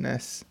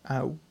closeness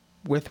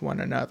with one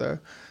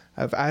another.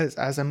 Of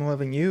as I'm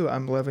loving you,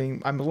 I'm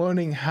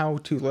learning how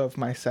to love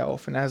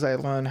myself. And as I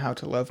learn how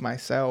to love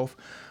myself,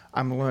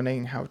 I'm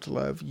learning how to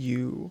love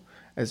you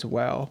as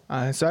well.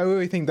 So I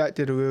really think that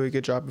did a really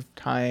good job of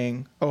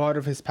tying a lot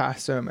of his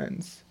past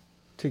sermons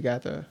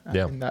together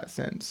in that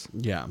sense.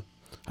 Yeah.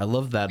 I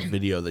love that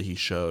video that he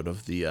showed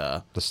of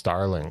the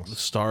Starlings.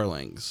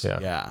 Starlings. Yeah.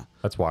 Yeah.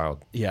 That's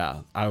wild.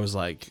 Yeah. I was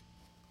like,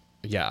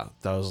 yeah,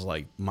 that was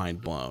like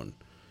mind blown.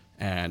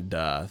 And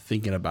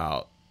thinking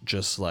about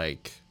just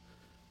like,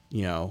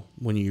 you know,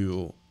 when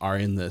you are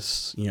in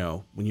this, you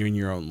know, when you're in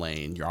your own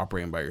lane, you're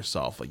operating by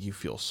yourself, like you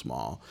feel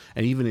small.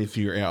 And even if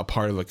you're a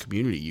part of a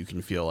community, you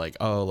can feel like,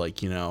 oh,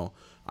 like, you know,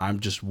 I'm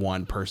just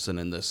one person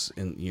in this,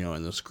 in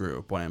this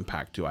group. What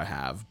impact do I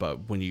have?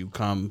 But when you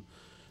come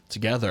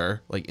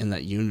together, like in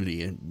that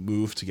unity and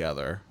move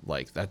together,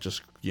 like that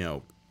just, you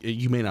know,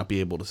 you may not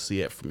be able to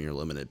see it from your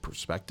limited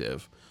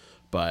perspective,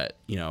 but,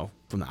 you know,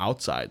 from the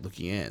outside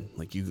looking in,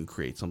 like you can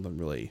create something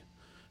really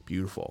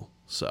beautiful.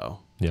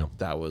 So Yeah.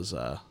 that was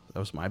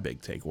my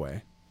big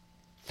takeaway.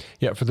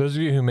 Yeah, for those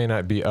of you who may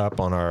not be up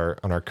on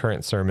our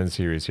current sermon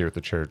series here at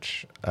the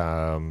church,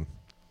 number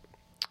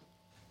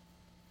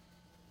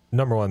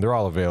one, they're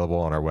all available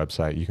on our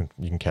website. You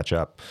can catch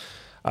up.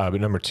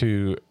 But number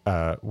two,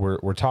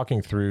 we're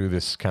talking through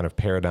this kind of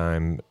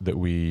paradigm that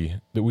we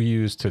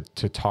use to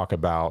talk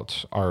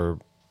about our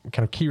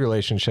kind of key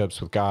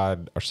relationships with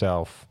God,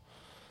 ourselves,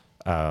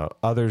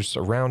 others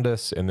around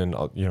us, and then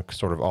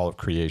sort of all of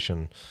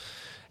creation.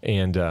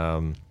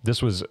 And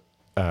this was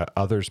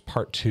Others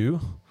Part 2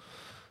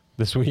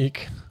 this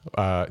week.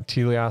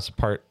 Telios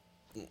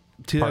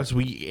Telios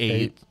Week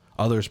 8,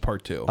 Others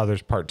Part 2.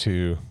 Others Part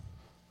 2,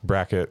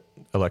 bracket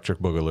Electric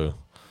Boogaloo.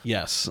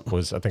 Yes.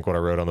 Was I think what I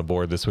wrote on the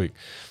board this week.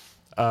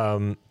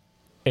 So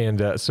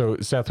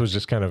Seth was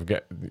just kind of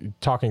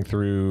talking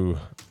through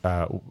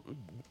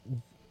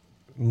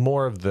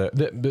more of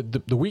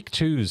the week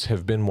twos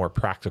have been more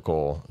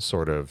practical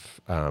sort of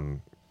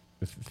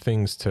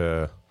things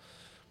to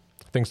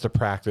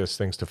practice,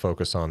 things to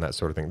focus on, that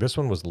sort of thing. This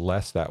one was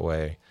less that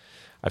way.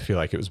 I feel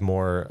like it was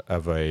more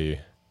of a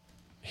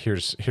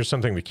here's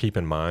something to keep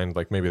in mind.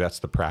 Like maybe that's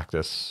the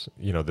practice,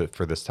 that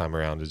for this time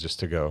around is just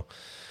to go,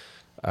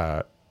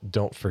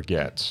 don't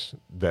forget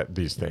that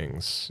these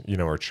things,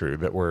 are true,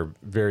 that we're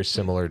very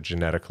similar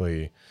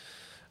genetically.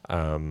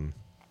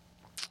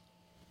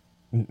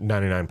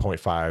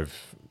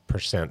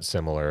 99.5%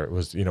 similar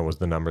was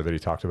the number that he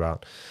talked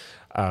about.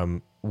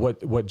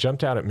 What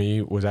jumped out at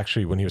me was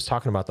actually when he was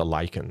talking about the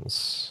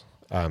lichens,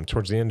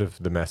 towards the end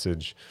of the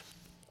message,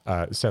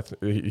 Seth,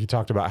 he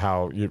talked about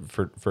how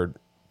for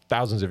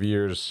thousands of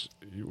years,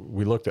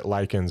 we looked at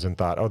lichens and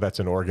thought, oh, that's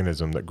an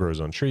organism that grows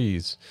on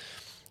trees.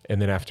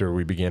 And then after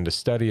we began to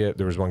study it,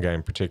 there was one guy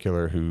in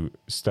particular who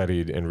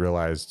studied and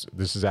realized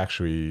this is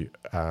actually,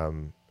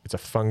 it's a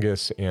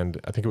fungus,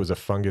 and I think it was a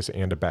fungus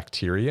and a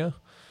bacteria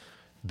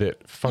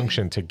that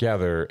function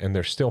together, and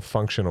they're still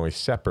functionally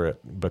separate,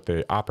 but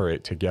they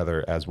operate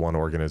together as one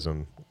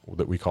organism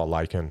that we call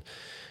lichen.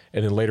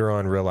 And then later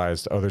on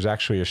realized, oh, there's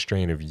actually a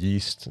strain of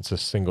yeast. It's a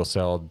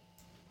single-celled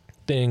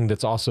thing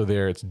that's also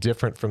there. It's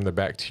different from the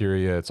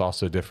bacteria. It's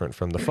also different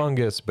from the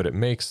fungus, but it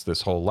makes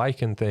this whole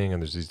lichen thing,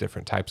 and there's these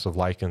different types of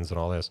lichens and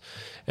all this.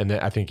 And then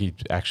I think he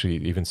actually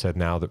even said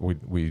now that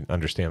we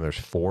understand there's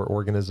 4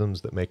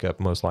 organisms that make up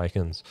most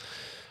lichens.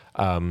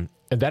 And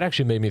that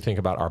actually made me think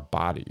about our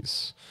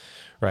bodies,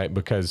 right?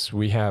 Because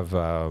we have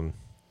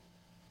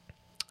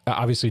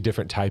obviously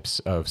different types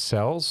of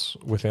cells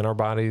within our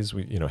bodies.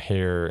 We,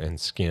 hair and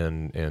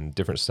skin and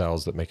different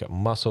cells that make up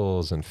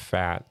muscles and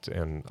fat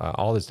and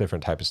all this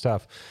different type of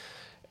stuff.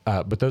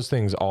 But those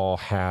things all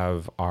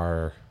have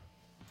our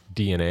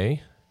DNA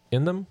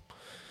in them.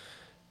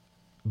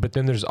 But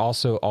then there's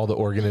also all the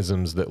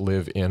organisms that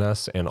live in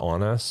us and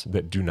on us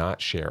that do not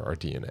share our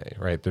DNA,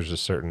 right? There's a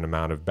certain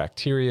amount of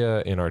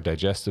bacteria in our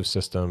digestive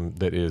system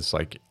that is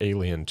like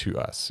alien to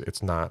us.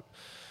 It's not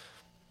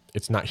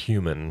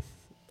human.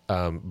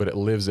 But it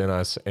lives in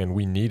us, and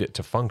we need it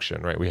to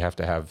function, right? We have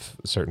to have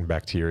certain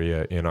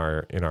bacteria in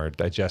our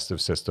digestive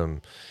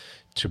system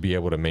to be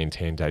able to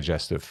maintain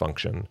digestive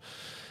function,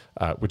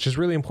 which is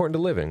really important to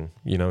living,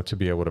 to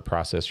be able to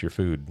process your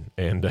food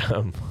and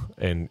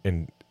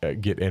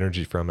get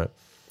energy from it.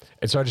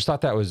 And so I just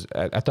thought that was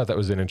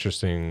an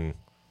interesting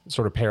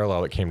sort of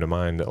parallel that came to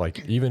mind, that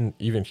like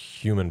even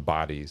human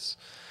bodies,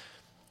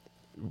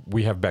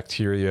 we have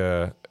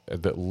bacteria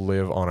that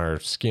live on our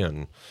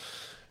skin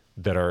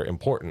that are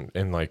important,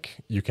 and like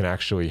you can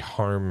actually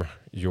harm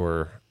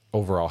your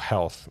overall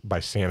health by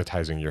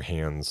sanitizing your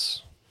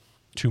hands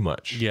too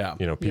much. Yeah.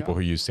 People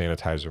who use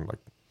sanitizer like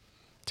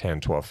 10,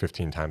 12,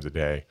 15 times a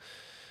day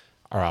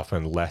are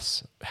often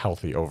less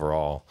healthy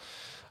overall.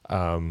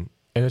 And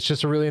it's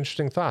just a really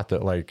interesting thought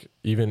that like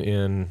even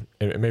in,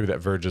 and maybe that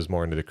verges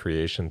more into the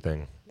creation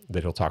thing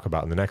that he'll talk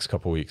about in the next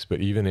couple of weeks,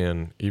 but even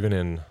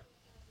in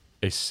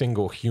a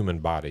single human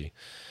body,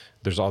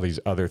 there's all these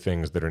other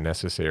things that are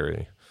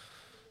necessary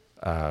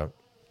to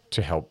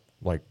help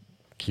like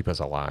keep us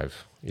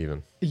alive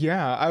even.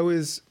 Yeah, I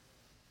was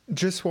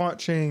just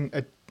watching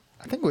I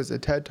think it was a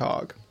TED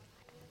Talk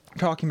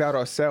talking about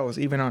our cells,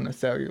 even on a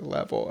cellular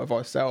level of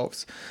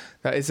ourselves.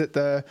 That is it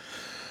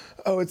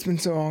it's been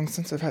so long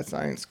since I've had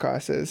science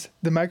classes.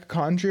 The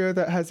mitochondria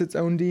that has its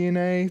own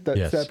DNA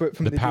that's separate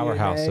from the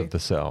powerhouse DNA. of the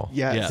cell.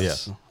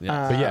 Yes.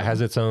 Yeah. But yeah, it has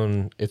its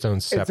own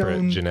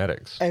separate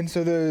genetics. And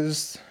so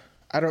there's,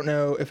 I don't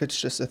know if it's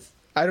just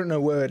I don't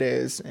know where it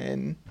is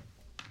in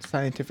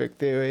scientific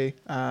theory,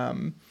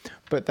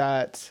 but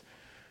that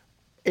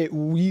it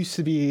used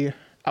to be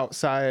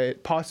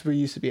possibly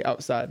used to be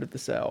outside of the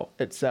cell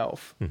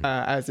itself,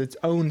 as its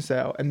own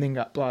cell, and then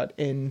got brought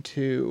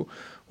into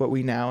what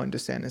we now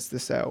understand as the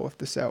cell with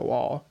the cell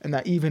wall. And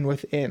that even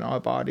within our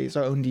bodies,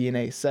 our own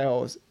DNA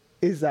cells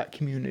is that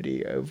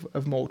community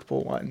of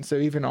multiple ones. So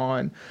even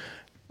on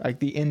like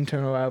the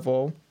internal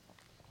level,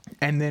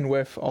 and then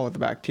with all of the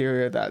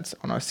bacteria that's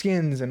on our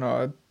skins and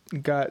our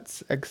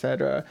guts,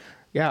 etc.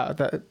 Yeah,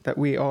 that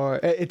we are.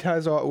 It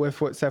ties out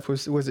with what Seth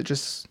was it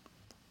just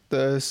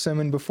the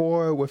sermon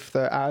before with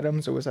the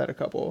atoms, or was that a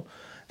couple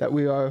that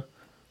we are?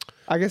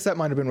 I guess that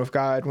might have been with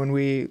God when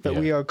we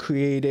are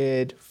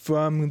created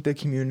from the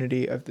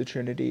community of the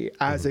Trinity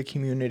as a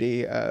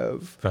community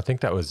of. I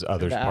think that was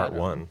Others Part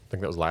 1. I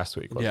think that was last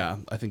week. Yeah,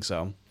 I think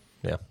so.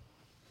 Yeah.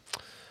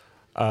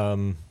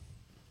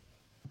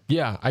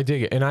 Yeah, I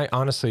dig it, and I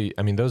honestly,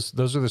 I mean, those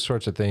are the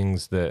sorts of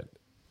things that,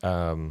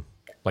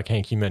 like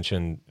Hank, you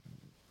mentioned.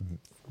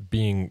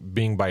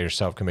 Being by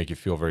yourself can make you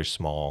feel very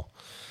small,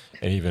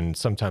 and even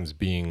sometimes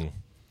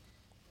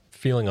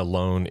feeling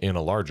alone in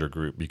a larger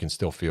group, you can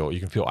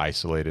feel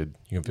isolated,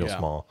 you can feel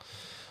small,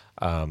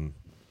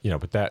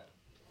 but that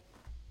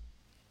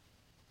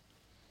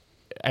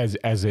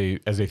as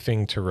a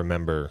thing to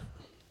remember,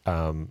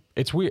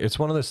 it's weird. It's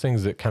one of those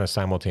things that kind of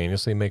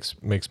simultaneously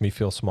makes me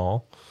feel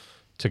small,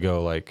 to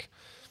go like,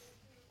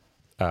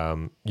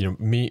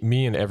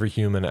 me and every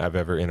human I've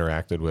ever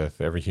interacted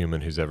with, every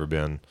human who's ever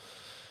been,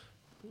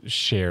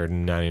 share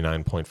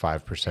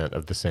 99.5%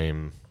 of the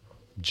same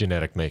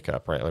genetic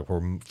makeup, right? Like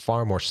we're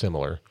far more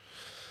similar.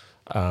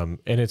 And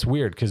it's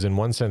weird because in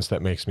one sense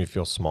that makes me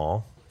feel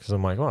small, because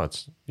I'm like, well,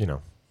 it's,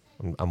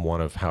 I'm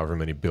one of however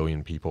many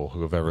billion people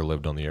who have ever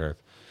lived on the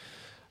earth.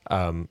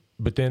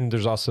 But then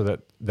there's also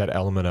that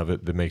element of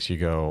it that makes you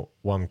go,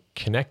 well, I'm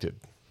connected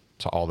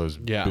to all those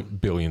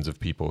billions of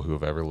people who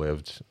have ever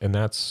lived. And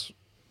that's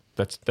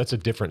a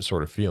different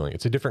sort of feeling.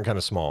 It's a different kind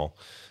of small,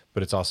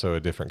 but it's also a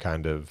different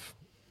kind of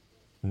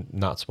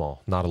not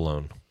small, not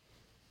alone,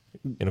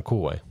 in a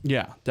cool way.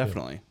 Yeah,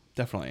 definitely.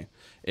 Definitely.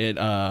 It's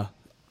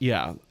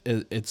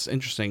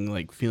interesting,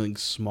 like feeling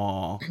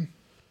small,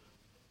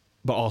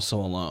 but also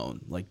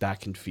alone. Like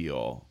that can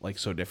feel like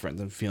so different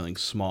than feeling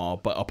small,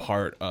 but a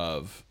part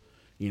of,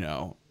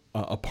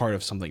 a part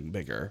of something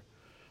bigger.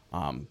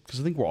 Because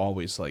I think we'll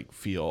always like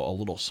feel a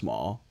little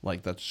small.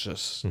 Like that's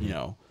just,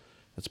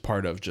 it's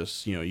part of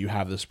just, you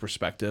have this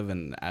perspective,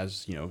 and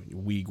as,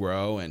 we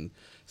grow and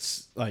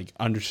like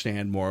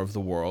understand more of the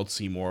world,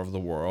 see more of the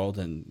world,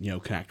 and,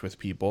 connect with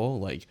people,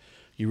 like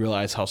you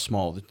realize how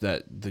small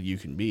that you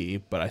can be.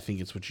 But I think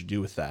it's what you do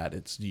with that.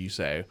 It's, you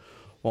say,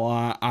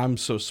 well, I'm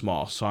so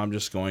small, so I'm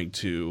just going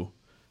to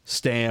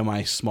stay in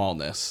my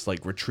smallness,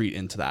 like retreat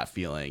into that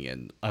feeling.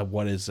 And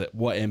what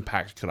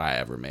impact could I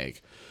ever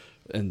make?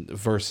 And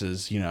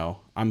versus,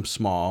 I'm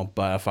small,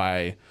 but if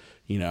I,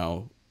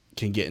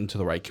 can get into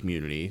the right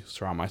community,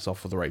 surround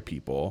myself with the right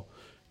people,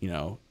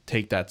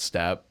 take that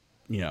step,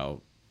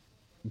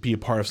 be a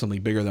part of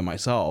something bigger than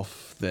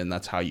myself, then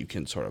that's how you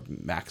can sort of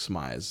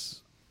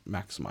maximize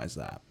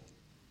that.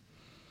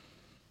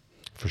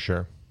 For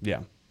sure.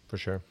 Yeah. For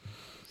sure.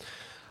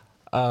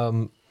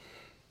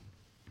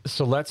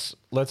 So let's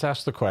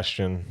ask the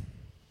question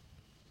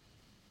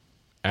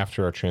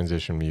after our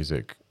transition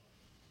music,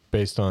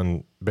 based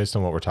on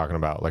what we're talking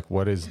about. Like,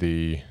 what's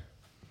the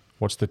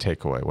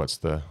takeaway? What's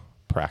the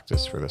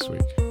practice for this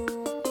week?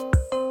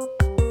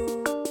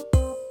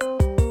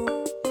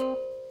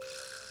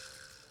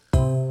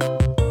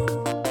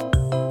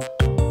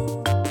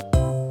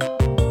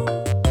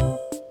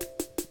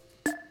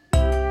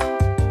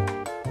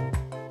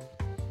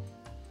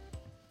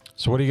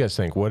 So what do you guys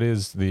think?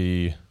 What's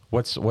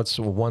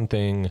one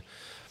thing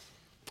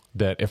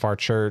that if our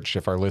church,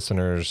 if our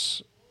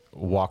listeners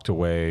walked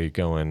away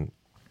going,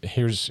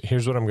 here's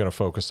what I'm going to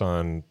focus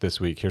on this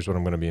week, here's what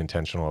I'm going to be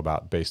intentional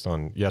about based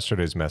on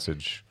yesterday's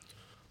message,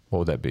 what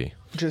would that be?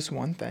 Just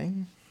one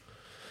thing?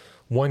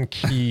 One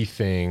key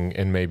thing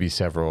and maybe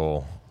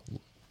several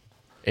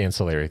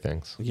ancillary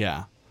things.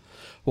 Yeah.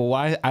 Well,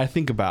 what I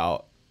think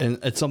about, and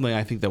it's something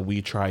I think that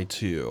we try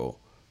to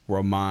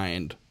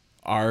remind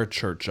our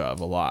church of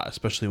a lot,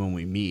 especially when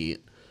we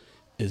meet,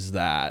 is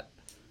that,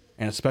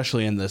 and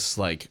especially in this,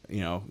 like,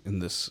 in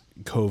this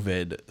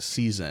COVID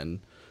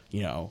season,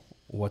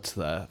 what's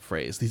the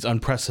phrase? These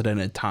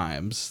unprecedented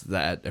times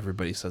that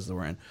everybody says that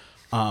we're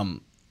in.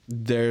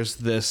 There's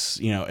this,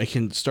 it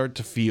can start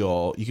to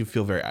feel, you can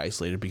feel very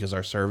isolated because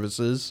our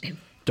services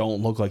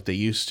don't look like they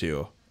used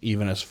to,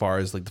 even as far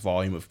as like the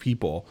volume of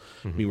people.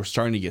 Mm-hmm. I mean, we're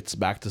starting to get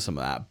back to some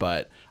of that,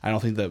 but I don't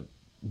think that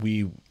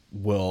we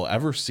will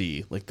ever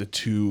see like the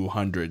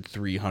 200,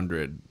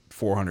 300,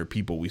 400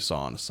 people we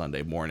saw on a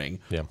Sunday morning,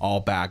 all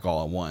back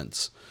all at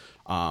once.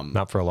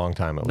 Not for a long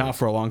time. Not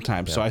for a long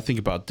time. Yeah. So I think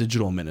about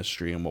digital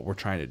ministry, and what we're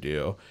trying to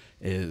do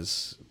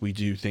is we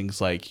do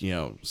things like,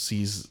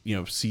 seize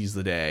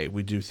the day.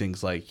 We do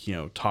things like,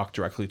 talk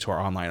directly to our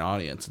online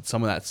audience. And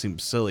some of that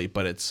seems silly,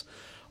 but it's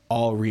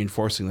all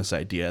reinforcing this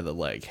idea that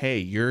like, hey,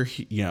 you're,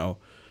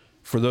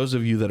 for those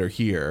of you that are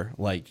here,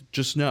 like,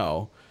 just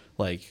know,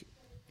 like,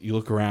 you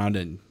look around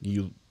and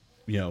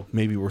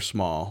maybe we're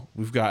small.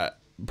 We've got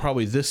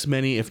probably this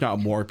many, if not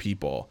more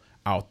people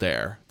out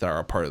there that are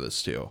a part of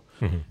this too.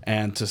 Mm-hmm.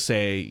 And to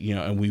say,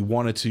 and we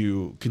wanted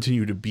to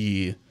continue to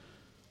be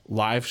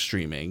live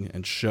streaming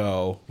and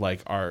show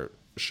our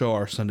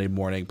Sunday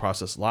morning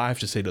process live,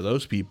 to say to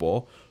those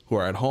people who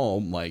are at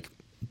home, like,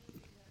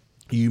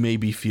 you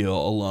maybe feel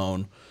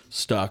alone,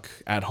 stuck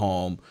at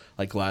home,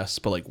 like less,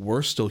 but like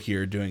we're still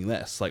here doing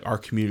this. Like our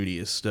community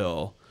is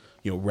still,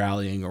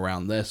 rallying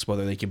around this,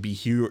 whether they can be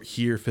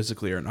here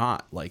physically or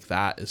not. Like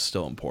that is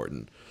still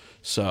important.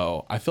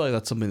 So I feel like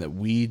that's something that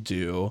we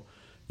do,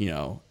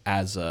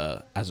 as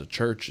a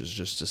church, is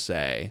just to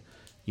say,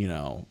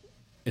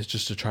 it's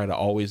just to try to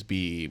always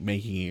be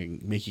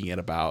making it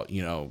about,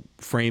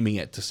 framing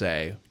it to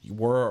say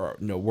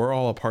we're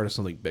all a part of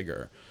something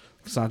bigger.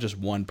 It's not just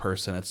one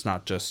person. It's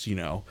not just,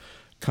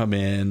 come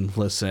in,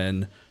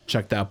 listen,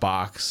 check that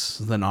box,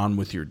 then on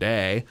with your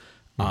day.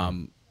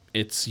 Mm-hmm.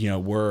 It's,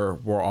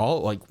 we're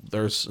all like,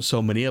 there's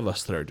so many of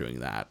us that are doing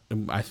that.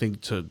 And I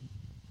think to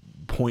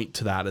point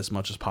to that as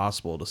much as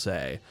possible, to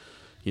say,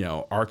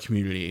 our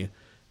community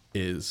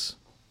is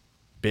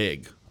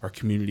big. Our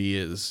community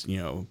is,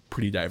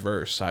 pretty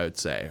diverse, I would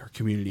say. Our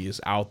community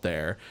is out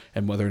there,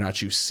 and whether or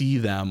not you see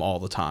them all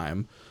the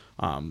time,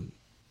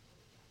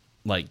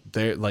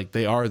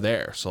 they are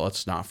there. So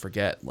let's not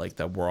forget like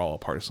that we're all a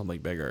part of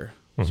something bigger.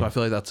 Mm-hmm. So I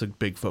feel like that's a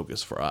big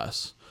focus for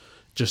us.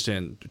 Just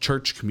in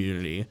church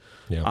community,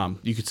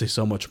 you could say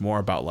so much more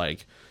about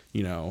like,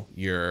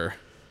 your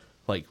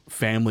like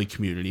family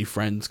community,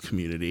 friends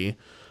community,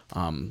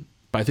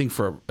 But I think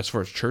as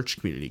far as church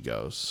community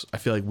goes, I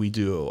feel like we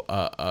do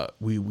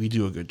we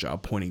do a good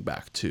job pointing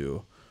back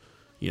to,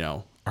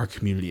 our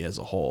community as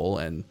a whole,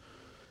 and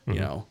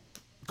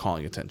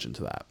calling attention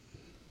to that.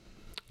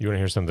 You want to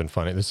hear something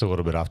funny? This is a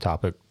little bit off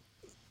topic,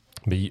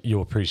 but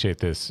you'll appreciate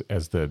this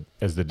as the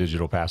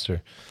digital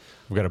pastor.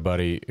 I've got a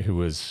buddy who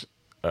was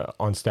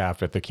on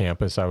staff at the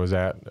campus I was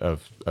at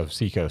of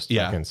Seacoast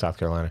back in South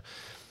Carolina,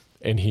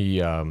 and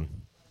he, I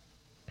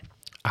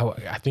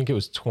think it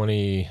was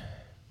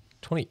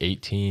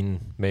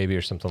 2018 maybe,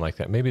 or something like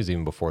that. Maybe it was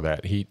even before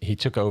that. He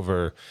took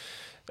over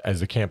as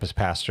the campus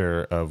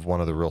pastor of one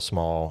of the real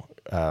small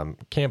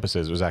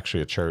campuses. It was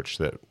actually a church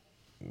that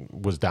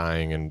was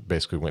dying, and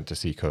basically went to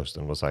Seacoast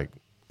and was like,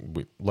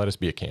 let us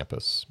be a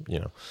campus,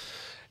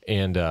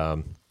 And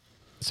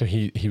so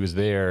he was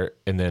there,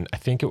 and then I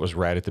think it was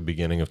right at the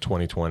beginning of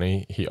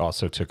 2020, he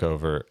also took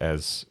over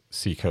as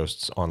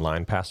Seacoast's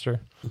online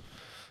pastor.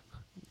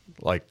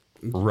 Like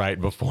right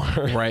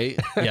before. Right.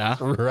 Yeah.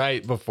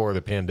 Right before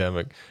the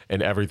pandemic,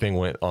 and everything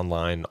went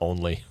online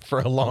only for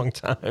a long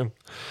time.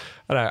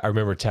 And I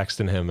remember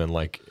texting him in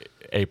like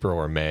April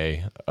or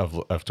May of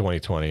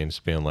 2020 and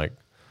just being like,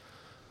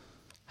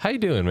 how you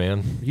doing,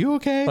 man? You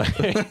okay?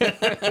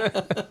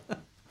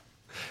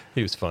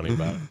 He was funny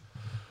about it.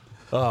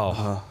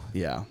 Oh,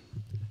 yeah.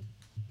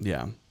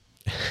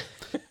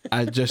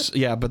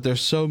 But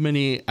there's so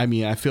many. I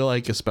mean, I feel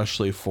like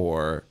especially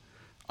for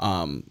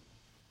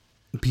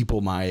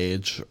people my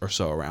age or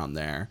so around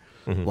there,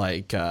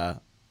 like,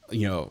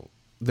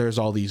 there's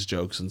all these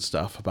jokes and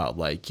stuff about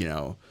like,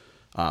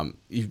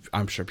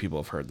 I'm sure people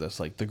have heard this,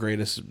 like the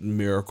greatest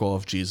miracle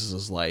of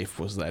Jesus's life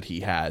was that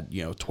he had,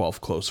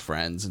 12 close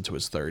friends into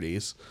his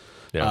 30s.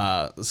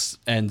 Yeah.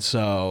 And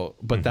so,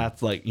 but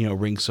that's like,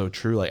 rings so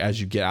true. Like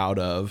as you get out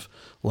of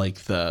like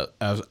out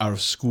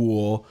of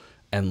school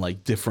and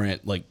like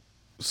different like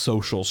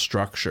social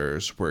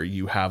structures where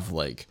you have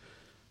like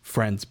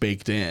friends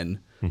baked in,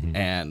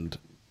 and,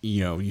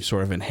 you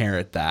sort of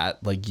inherit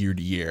that like year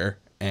to year,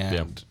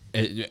 and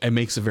it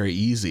makes it very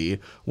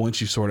easy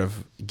once you sort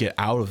of get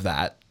out of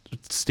that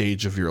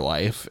stage of your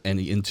life and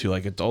into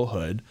like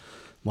adulthood.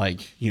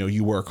 Like,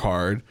 you work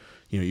hard,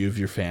 you have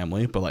your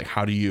family, but like,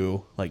 how do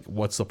you, like,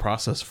 what's the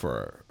process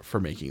for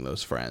making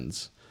those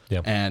friends?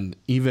 Yeah. And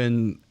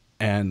even,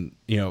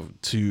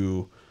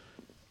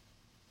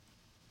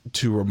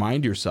 to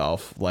remind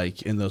yourself,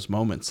 like in those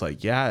moments,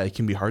 like, yeah, it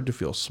can be hard to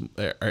feel,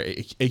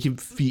 it can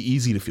be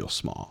easy to feel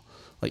small.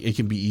 Like it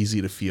can be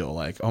easy to feel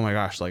like, oh my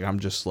gosh, like I'm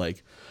just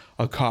like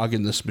a cog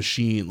in this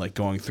machine, like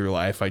going through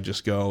life. I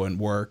just go and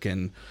work,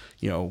 and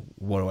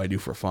what do I do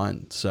for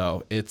fun?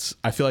 So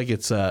I feel like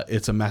it's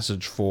a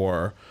message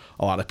for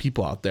a lot of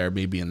people out there,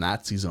 maybe in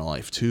that season of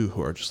life too,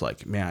 who are just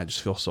like, man, I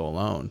just feel so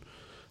alone.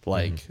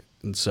 Like,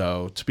 and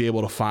so to be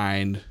able to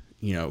find,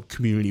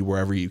 community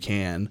wherever you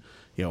can,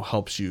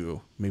 helps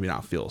you maybe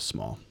not feel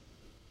small.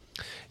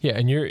 Yeah.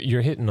 And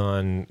you're hitting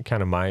on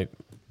kind of my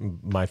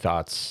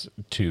thoughts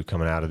too,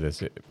 coming out of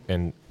this.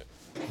 And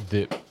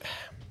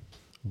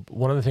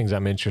one of the things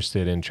I'm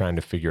interested in trying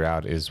to figure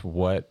out is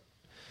what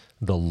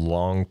the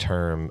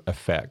long-term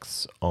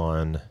effects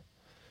on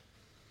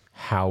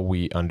how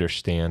we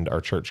understand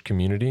our church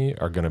community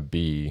are going to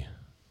be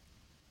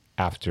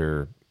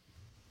after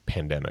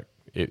pandemic.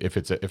 If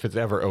it's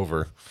ever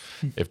over,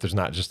 if there's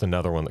not just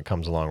another one that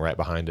comes along right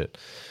behind it.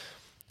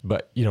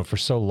 But, for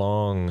so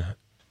long,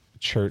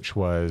 church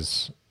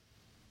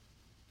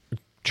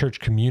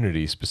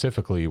community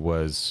specifically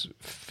was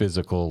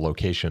physical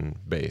location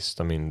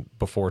based. I mean,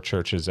 before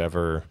churches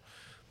ever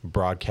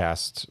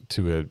broadcast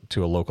to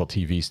a local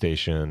TV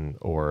station,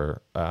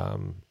 or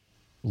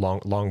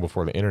long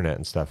before the internet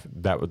and stuff,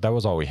 that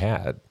was all we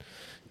had.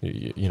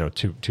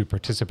 To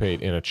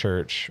participate in a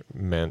church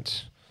body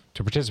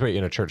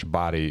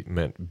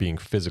meant being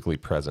physically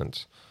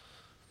present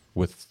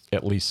with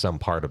at least some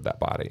part of that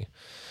body.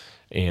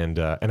 And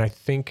I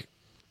think,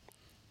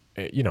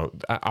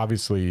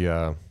 obviously,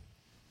 the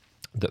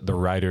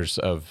writers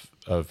of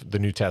the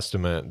New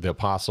Testament, the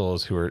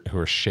apostles who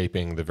are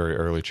shaping the very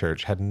early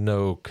church, had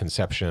no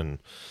conception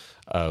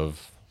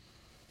of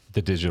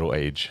the digital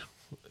age.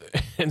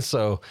 And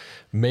so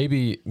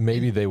maybe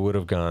they would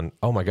have gone,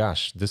 oh my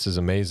gosh, this is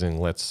amazing.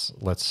 Let's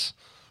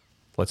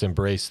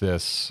embrace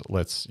this.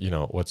 Let's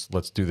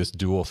do this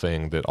dual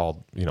thing that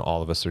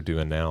all of us are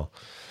doing now.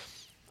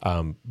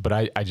 But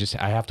I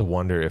have to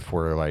wonder if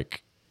we're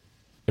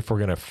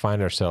going to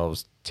find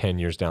ourselves 10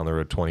 years down the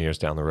road, 20 years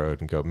down the road,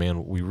 and go,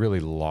 man, we really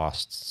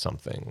lost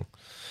something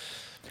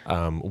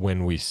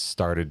when we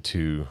started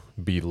to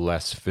be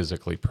less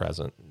physically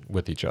present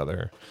with each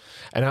other.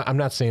 And I'm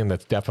not saying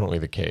that's definitely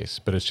the case,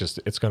 but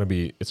it's going to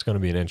be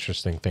an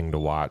interesting thing to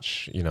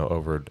watch,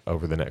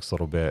 over the next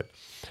little bit.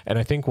 And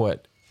I think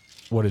what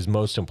is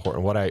most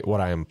important, what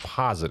I am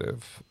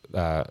positive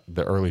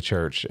the early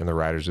church and the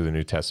writers of the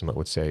New Testament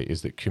would say,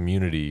 is that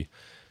community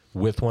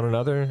with one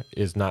another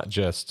is not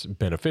just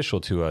beneficial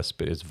to us,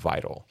 but is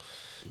vital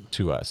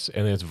to us.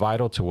 And it's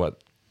vital to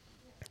what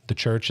the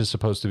church is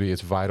supposed to be.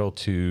 It's vital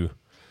to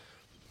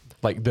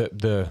like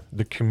the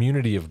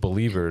community of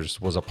believers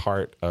was a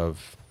part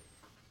of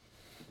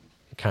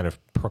kind of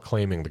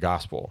proclaiming the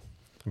gospel,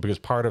 because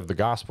part of the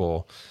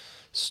gospel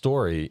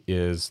story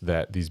is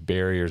that these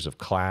barriers of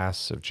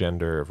class, of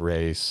gender, of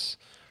race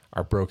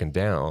are broken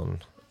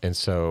down. And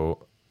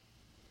so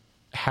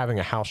having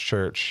a house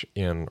church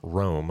in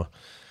Rome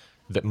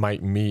that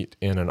might meet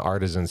in an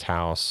artisan's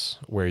house,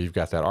 where you've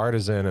got that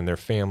artisan and their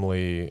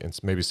family and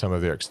maybe some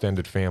of their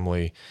extended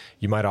family.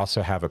 You might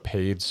also have a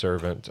paid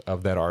servant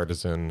of that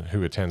artisan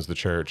who attends the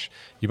church.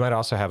 You might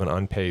also have an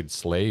unpaid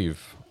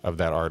slave of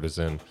that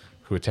artisan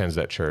who attends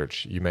that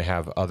church. You may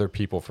have other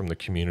people from the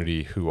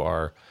community who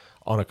are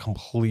on a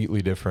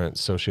completely different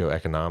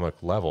socioeconomic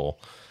level,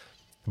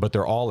 but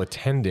they're all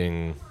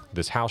attending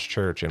this house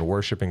church and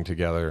worshiping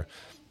together.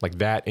 Like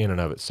that in and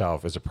of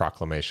itself is a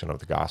proclamation of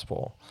the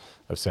gospel,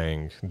 of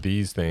saying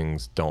these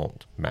things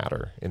don't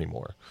matter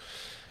anymore.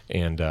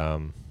 And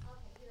so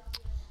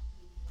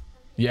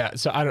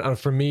I don't know,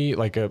 for me,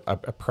 like a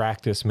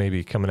practice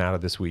maybe coming out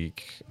of this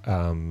week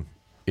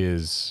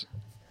is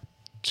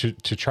to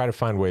try to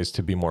find ways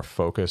to be more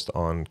focused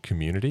on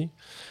community.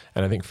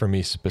 And I think for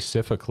me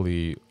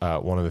specifically,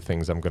 one of the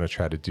things I'm going to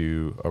try to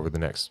do over the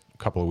next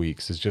couple of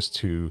weeks is just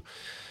to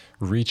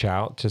reach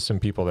out to some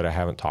people that I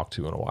haven't talked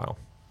to in a while.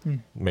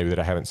 Maybe that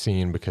I haven't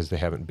seen because they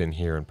haven't been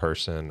here in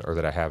person, or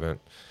that I haven't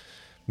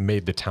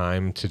made the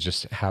time to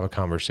just have a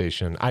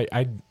conversation.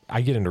 I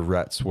get into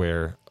ruts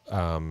where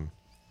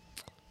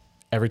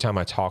every time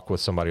I talk with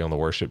somebody on the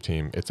worship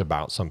team, it's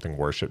about something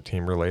worship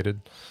team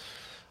related.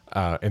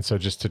 And so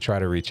just to try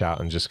to reach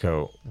out and just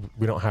go,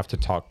 we don't have to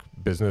talk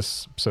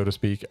business, so to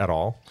speak, at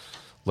all.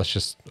 Let's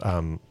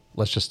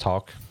just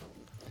talk.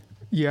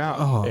 Yeah.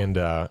 Oh.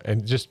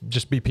 And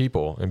just be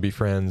people and be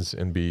friends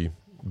and be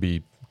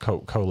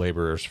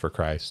co-laborers for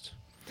Christ,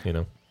 you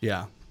know?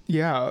 Yeah.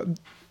 Yeah.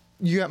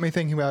 You got me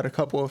thinking about a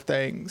couple of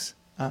things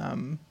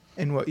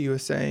in what you were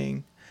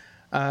saying.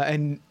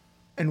 And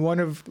one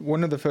of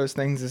the first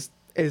things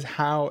is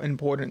how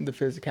important the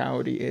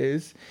physicality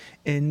is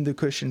in the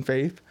Christian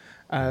faith,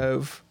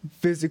 of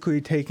physically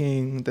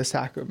taking the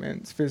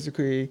sacraments,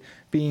 physically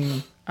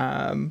being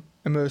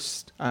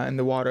immersed in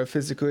the water,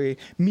 physically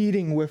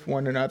meeting with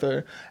one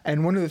another.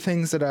 And one of the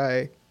things that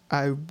I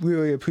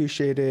really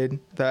appreciated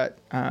that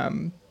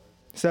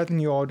Seth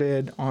and you all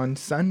did on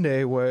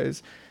Sunday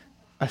was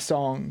a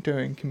song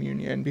during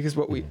communion, because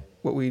what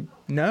we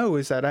know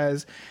is that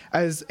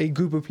as a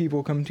group of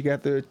people come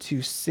together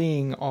to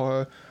sing,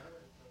 our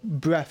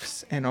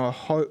breaths and our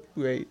heart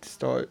rate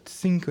start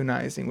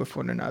synchronizing with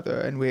one another,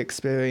 and we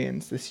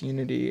experience this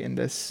unity and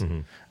this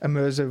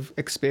immersive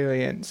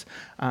experience.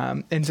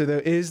 And so there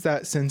is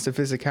that sense of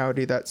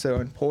physicality that's so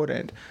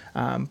important,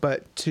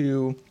 but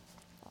to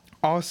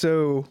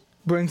also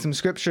bring some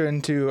scripture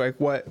into like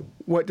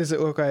what does it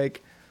look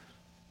like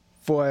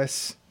for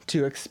us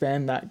to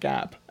expand that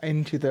gap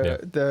into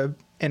the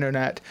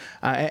internet.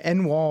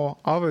 And while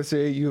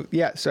obviously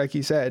like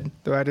you said,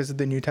 the writers of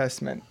the New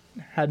Testament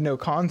had no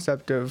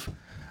concept of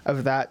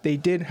that, they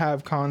did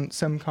have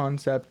some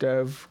concept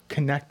of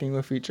connecting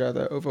with each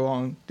other over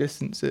long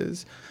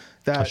distances.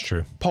 That's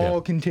true.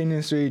 Paul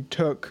continuously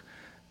took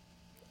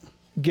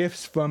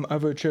gifts from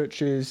other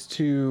churches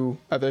to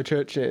other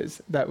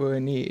churches that were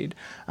in need.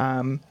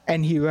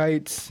 And he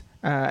writes,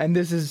 and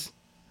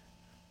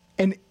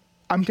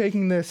I'm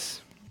taking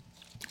this,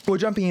 we're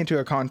jumping into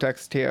a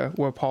context here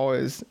where Paul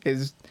is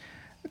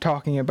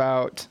talking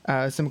about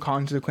some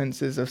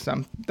consequences of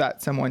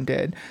that someone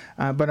did.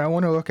 But I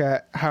want to look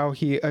at how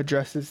he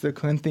addresses the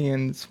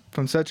Corinthians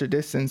from such a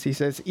distance. He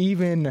says,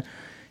 even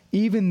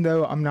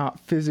though I'm not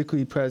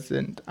physically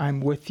present, I'm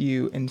with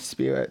you in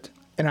spirit.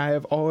 And I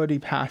have already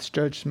passed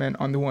judgment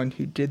on the one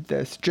who did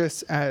this,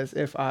 just as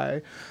if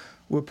I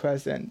were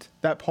present.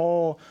 That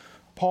Paul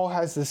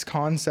has this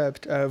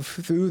concept of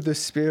through the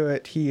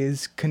Spirit he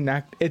is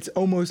it's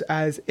almost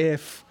as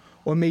if,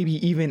 or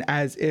maybe even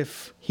as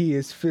if he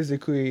is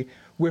physically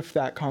with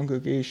that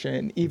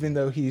congregation, even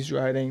though he's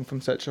writing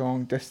from such a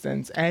long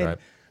distance. And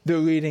they're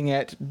reading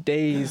it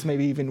days,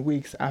 maybe even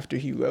weeks after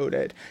he wrote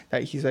it,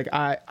 that he's like,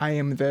 I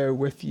am there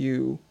with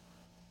you.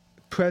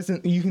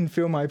 Present, you can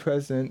feel my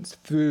presence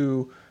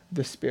through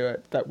the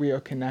Spirit, that we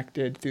are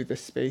connected through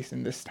this space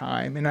and this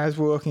time. And as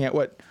we're looking at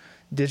what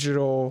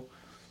digital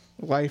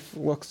life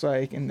looks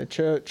like in the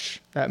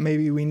church, that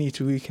maybe we need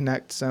to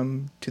reconnect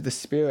some to the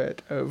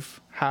Spirit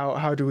of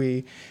how do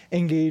we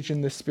engage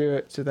in the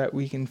Spirit so that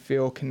we can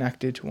feel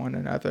connected to one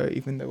another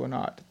even though we're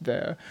not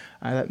there.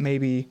 That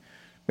maybe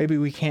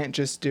we can't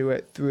just do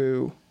it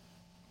through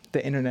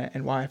the internet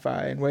and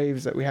Wi-Fi and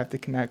waves, that we have to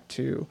connect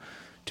to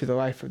the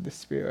life of the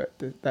Spirit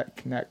that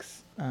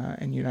connects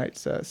and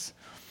unites us.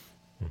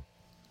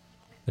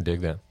 I dig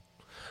that.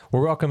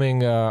 We're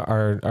welcoming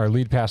our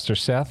lead pastor,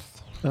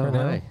 Seth.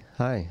 Oh,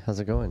 hi.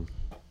 How's it going?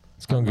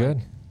 It's going good.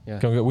 Yeah.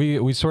 Going good.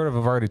 We sort of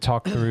have already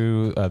talked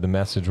through the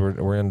message.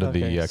 We're into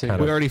the so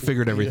kind of. We already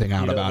figured everything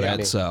out about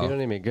it, so. You don't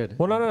need me. Good.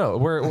 Well, no.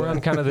 We're on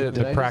kind of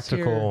the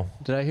practical.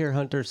 Did I hear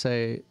Hunter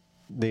say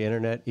the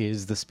internet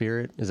is the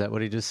spirit. Is that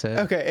what he just said?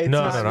 Okay, it's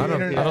No, not no, the I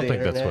don't internet.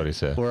 think that's what he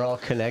said. We're all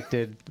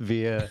connected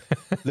via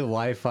the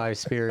Wi-Fi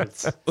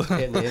spirits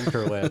in the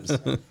interwebs.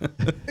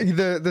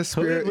 The Who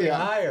spirit. did we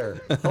Yeah.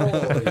 hire?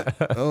 Holy.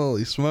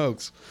 Holy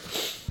smokes.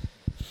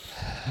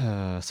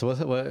 So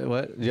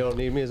what? You don't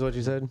need me, is what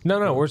you said?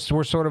 No, we're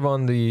sort of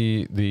on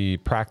the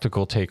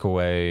practical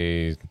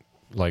takeaway,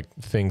 like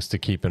things to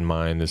keep in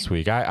mind this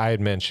week. I had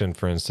mentioned,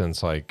 for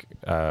instance, like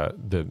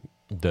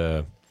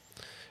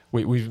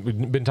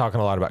we've been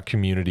talking a lot about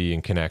community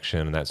and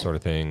connection and that sort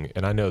of thing.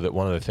 And I know that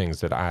one of the things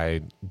that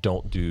I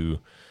don't do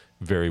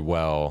very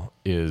well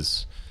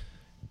is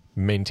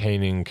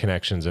maintaining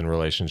connections and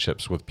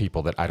relationships with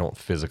people that I don't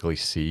physically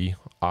see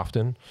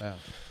often.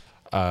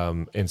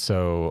 Wow. And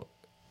so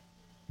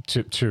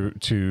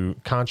to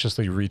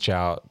consciously reach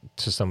out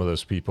to some of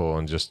those people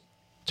and just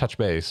touch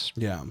base.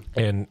 Yeah.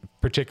 And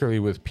particularly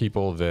with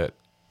people that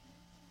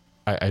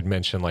I'd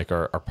mentioned, like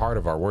are part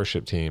of our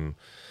worship team,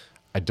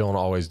 I don't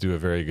always do a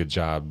very good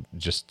job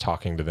just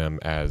talking to them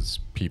as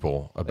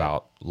people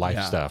about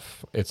life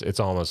stuff. It's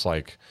almost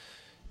like,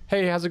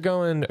 hey, how's it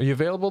going? Are you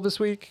available this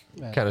week?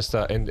 Kind of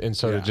stuff. And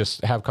so to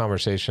just have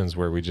conversations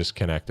where we just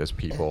connect as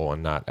people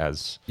and not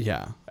as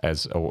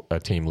a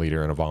team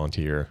leader and a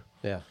volunteer.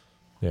 Yeah.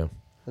 Yeah.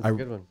 That's a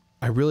good one.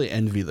 I really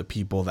envy the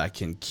people that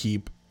can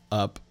keep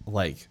up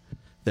like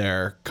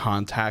their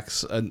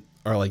contacts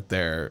or like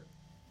their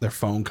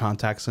phone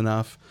contacts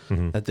enough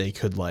that they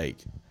could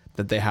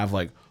that they have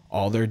like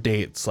all their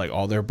dates, like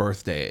all their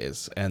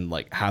birthdays, and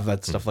like have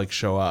that stuff like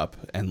show up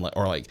and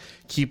or like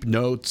keep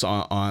notes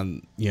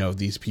on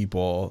these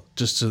people,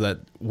 just so that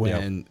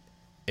when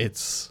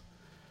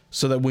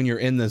so that when you're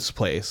in this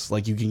place,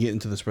 like you can get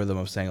into this rhythm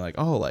of saying like,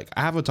 oh, like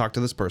I haven't talked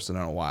to this person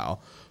in a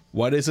while.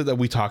 What is it that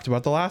we talked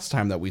about the last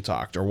time that we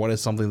talked? Or what is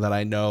something that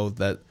I know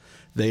that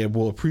they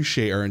will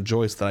appreciate or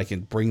enjoy, so that I can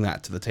bring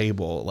that to the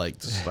table, like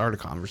to start a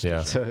conversation.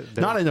 Yeah. So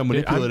Not in a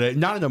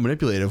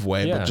manipulative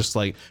way, but just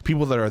like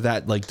people that are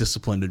that like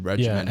disciplined and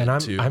regimented. Yeah,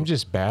 and I'm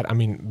just bad. I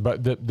mean,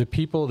 but the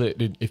people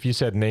that if you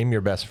said name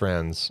your best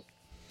friends,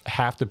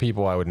 half the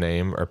people I would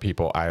name are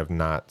people I have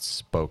not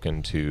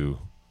spoken to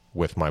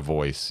with my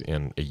voice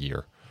in a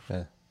year.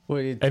 Yeah. Well,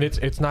 And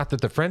it's not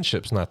that the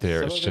friendship's not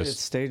there. Some It's of it is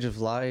just stage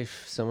of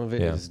life. Some of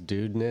it is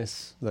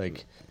dudeness.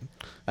 Like,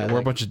 we're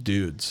a bunch of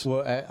dudes.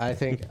 Well, I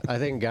think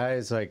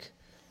guys like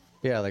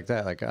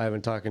that. Like I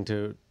haven't talked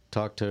to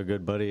a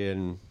good buddy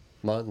in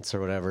months or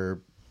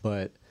whatever,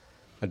 but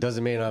it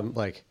doesn't mean I'm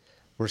like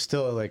we're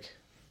still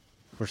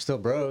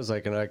bros.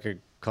 Like, and I could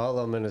call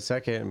them in a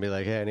second and be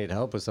like, hey, I need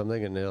help with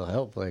something, and they'll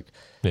help. Like,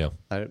 yeah.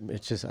 I think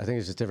it's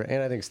just different,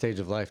 and I think stage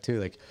of life too.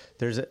 Like,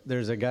 there's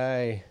a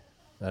guy,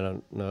 I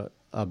don't know,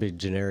 I'll be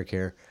generic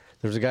here.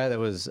 There's a guy that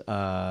was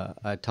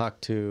I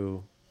talked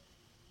to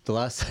the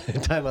last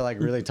time I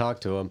like really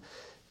talked to him.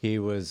 He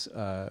was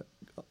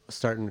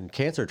starting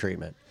cancer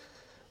treatment.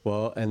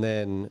 Well, and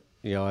then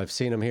I've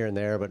seen him here and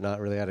there, but not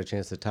really had a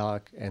chance to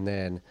talk. And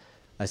then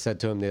I said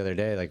to him the other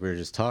day, like we were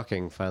just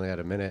talking, finally had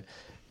a minute,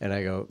 and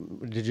I go,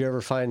 "Did you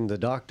ever find the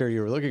doctor you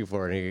were looking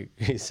for?" And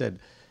he said,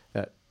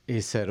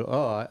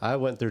 "Oh, I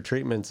went through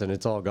treatments and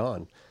it's all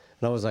gone."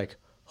 And I was like,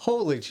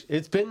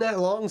 it's been that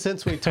long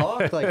since we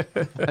talked. Like,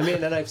 I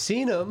mean, and I've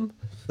seen him,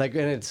 like,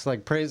 and it's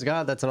like, praise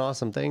God, that's an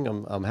awesome thing.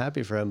 I'm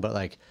happy for him. But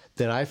like,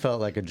 then I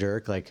felt like a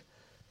jerk. Like,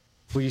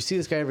 well, you see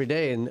this guy every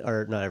day,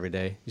 or not every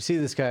day. You see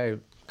this guy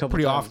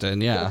Pretty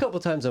often, yeah. A couple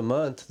times a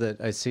month that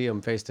I see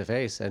him face to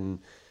face, and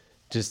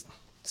just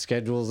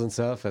schedules and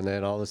stuff. And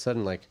then all of a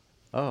sudden, like,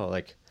 oh,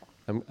 like,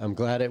 I'm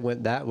glad it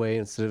went that way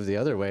instead of the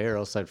other way, or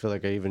else I'd feel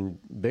like an even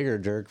bigger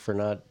jerk for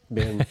not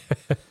being.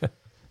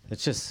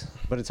 It's just,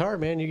 but it's hard,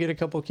 man. You get a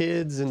couple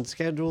kids and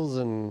schedules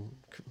and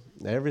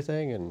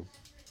everything, and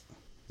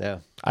yeah.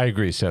 I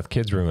agree, Seth.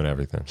 Kids ruin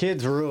everything.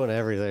 Kids ruin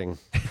everything.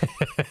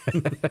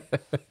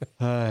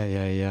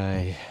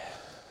 Ay.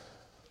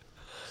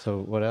 So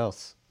what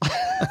else?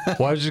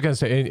 Well, I was just going to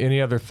say, any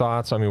other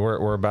thoughts? I mean,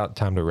 we're about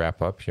time to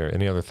wrap up here.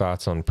 Any other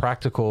thoughts on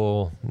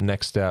practical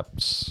next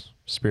steps,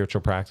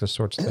 spiritual practice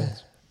sorts of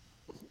things?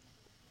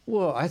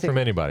 Well, I think from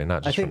anybody,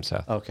 not just from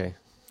Seth. Okay.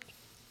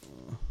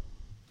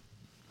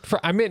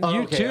 I meant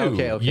you too.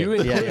 Okay. You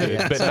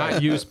included, but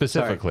not you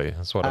specifically. Sorry.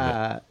 That's what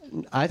I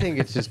meant. I think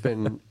it's just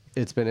been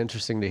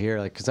interesting to hear,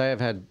 like, because I have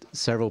had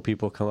several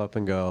people come up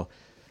and go,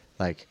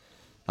 like,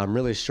 I'm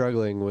really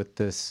struggling with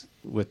this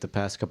with the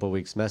past couple of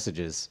weeks'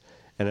 messages.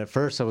 And at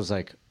first I was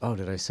like, oh,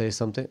 did I say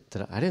something?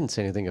 I didn't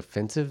say anything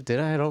offensive, did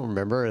I? I don't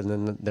remember. And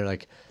then they're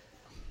like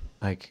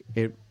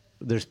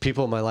there's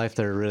people in my life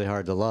that are really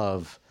hard to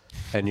love,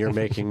 and you're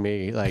making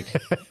me like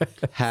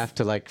have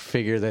to like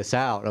figure this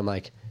out. I'm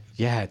like,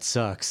 yeah, it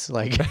sucks.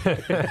 Like,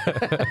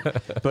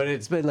 but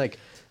it's been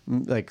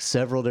like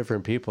several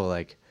different people.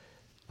 Like,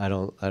 I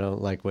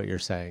don't like what you're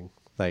saying.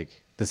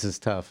 Like, this is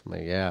tough. I'm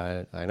like,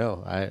 yeah, I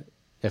know.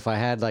 If I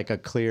had like a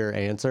clear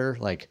answer,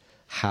 like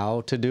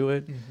how to do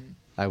it,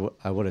 I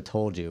would have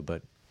told you.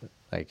 But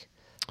like,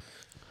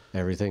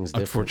 everything's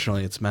different.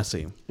 Unfortunately, it's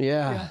messy.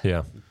 Yeah.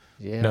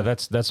 No,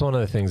 that's one of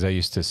the things I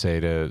used to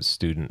say to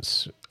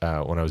students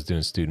when I was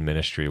doing student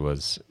ministry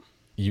was,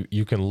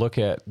 you can look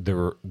at the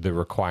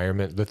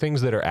requirement, the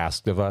things that are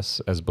asked of us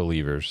as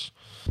believers,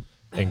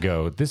 and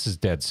go, this is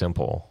dead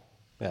simple.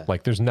 Yeah.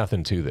 Like there's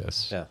nothing to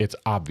this. Yeah. It's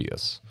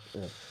obvious.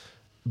 Yeah.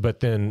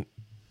 But then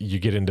you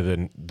get into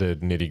the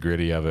nitty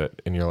gritty of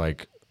it, and you're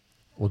like,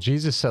 well,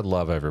 Jesus said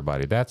love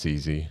everybody. That's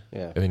easy.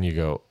 Yeah. And then you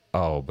go,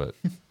 oh, but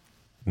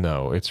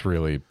no, it's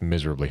really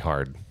miserably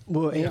hard.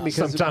 Well, and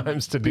because,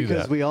 sometimes to do that.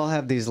 Because we all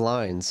have these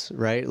lines,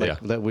 right?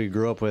 Like that we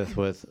grew up with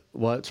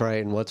what's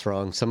right and what's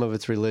wrong. Some of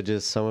it's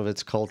religious, some of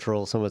it's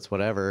cultural, some of it's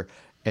whatever.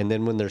 And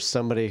then when there's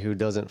somebody who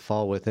doesn't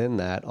fall within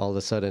that, all of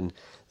a sudden,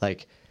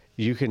 like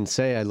you can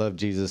say, I love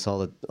Jesus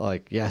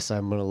yes,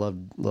 I'm going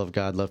to love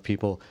God, love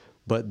people.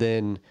 But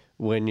then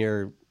when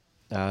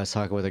I was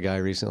talking with a guy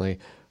recently,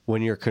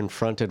 when you're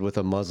confronted with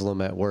a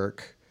Muslim at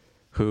work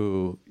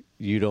who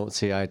you don't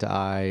see eye to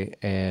eye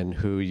and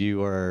who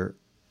you are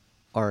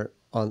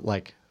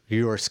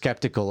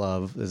skeptical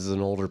of, this is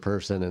an older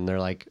person, and they're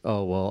like,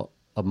 oh, well,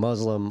 a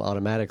Muslim,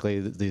 automatically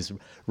these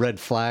red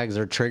flags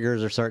or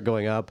triggers start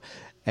going up,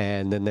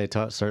 and then they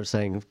start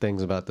saying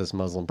things about this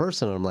Muslim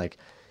person. And I'm like,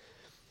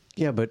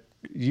 yeah, but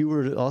you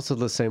were also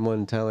the same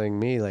one telling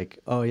me, like,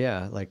 oh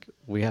yeah, like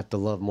we have to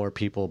love more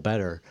people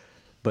better.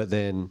 But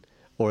then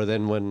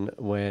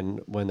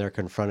when they're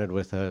confronted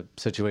with a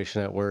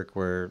situation at work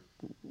where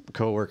a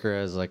coworker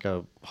has like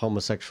a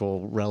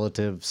homosexual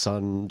relative,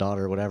 son,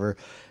 daughter, whatever,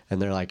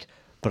 and they're like,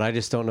 but I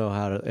just don't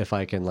know if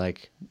I can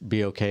like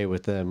be okay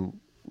with them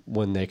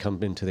when they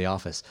come into the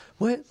office.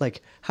 What?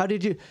 Like, how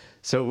did you?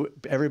 So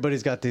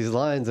everybody's got these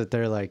lines that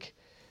they're like,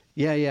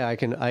 yeah, I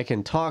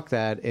can talk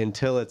that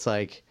until it's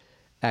like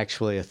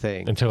actually a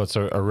thing. Until it's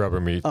a rubber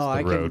meets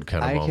the road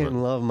kind of moment. I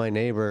can love my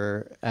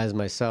neighbor as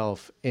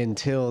myself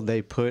until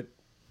they put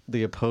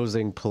the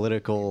opposing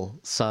political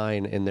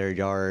sign in their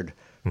yard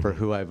for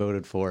who I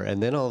voted for.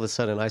 And then all of a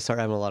sudden I start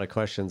having a lot of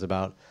questions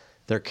about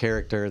their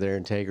character, their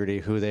integrity,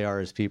 who they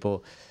are as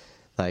people.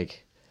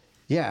 Like,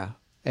 yeah.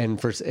 And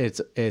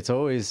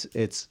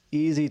it's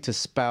easy to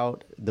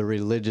spout the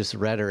religious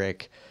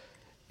rhetoric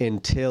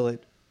until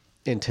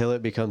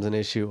it becomes an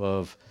issue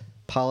of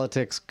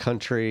politics,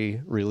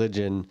 country,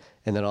 religion,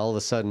 and then all of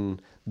a sudden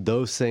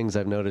those things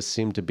I've noticed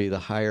seem to be the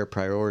higher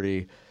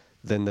priority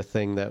than the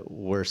thing that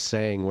we're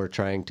saying we're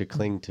trying to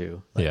cling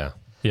to. Yeah.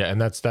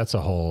 And that's a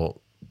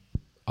whole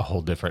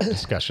different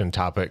discussion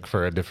topic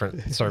for a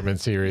different sermon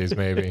series,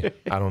 maybe.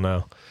 I don't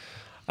know.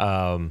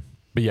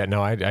 But yeah,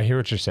 no, I hear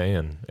what you're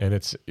saying. And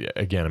it's,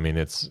 again, I mean,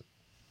 it's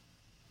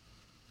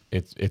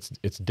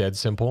dead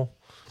simple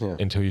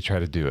until you try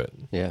to do it.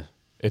 Yeah.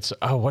 It's,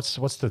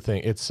 what's the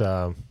thing? It's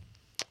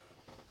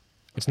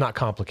not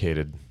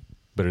complicated,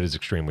 but it is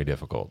extremely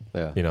difficult.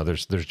 Yeah. You know,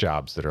 there's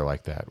jobs that are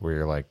like that where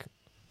you're like,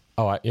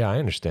 oh, I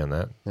understand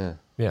that.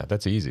 Yeah,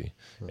 that's easy.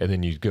 And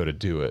then you go to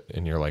do it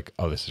and you're like,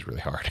 oh, this is really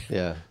hard.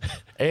 Yeah.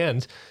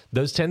 And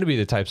those tend to be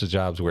the types of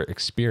jobs where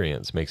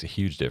experience makes a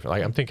huge difference.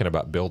 Like I'm thinking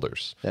about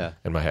builders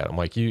in my head. I'm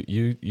like,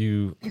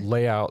 you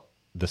lay out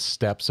the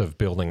steps of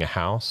building a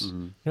house.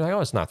 Mm-hmm. You're like, oh,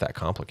 it's not that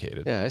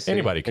complicated. Yeah,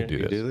 anybody could do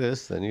this. You do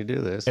this, then you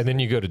do this. And then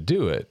you go to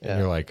do it and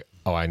you're like,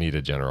 oh, I need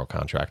a general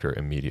contractor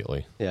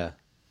immediately. Yeah.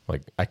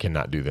 Like I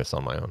cannot do this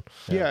on my own.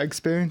 Yeah,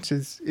 experience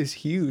is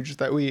huge,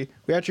 that we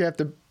actually have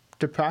to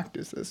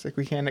practice this. Like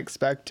we can't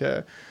expect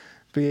to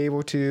be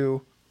able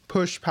to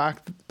push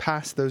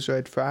past those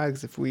red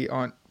flags if we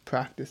aren't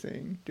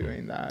practicing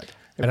doing that.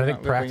 And I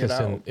think practice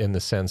in the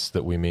sense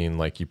that we mean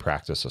like you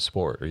practice a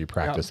sport or you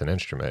practice an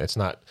instrument. It's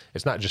not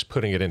just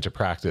putting it into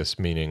practice,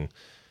 meaning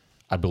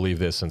I believe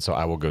this and so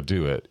I will go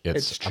do it.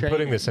 It's I'm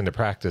putting this into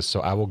practice so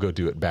I will go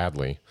do it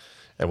badly.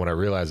 And when I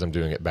realize I'm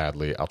doing it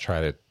badly, I'll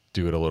try to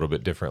do it a little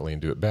bit differently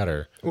and do it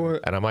better.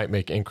 And I might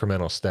make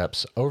incremental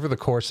steps over the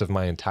course of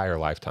my entire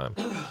lifetime.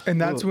 And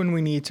that's when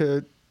we need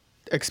to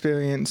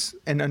experience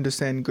and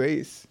understand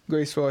grace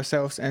for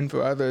ourselves and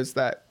for others,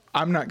 that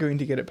I'm not going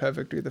to get it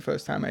perfectly the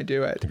first time I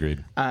do it.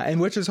 Agreed.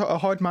 And which is a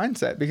hard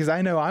mindset, because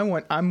I know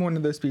I'm one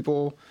of those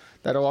people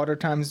that a lot of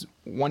times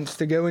wants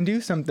to go and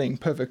do something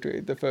perfectly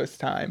the first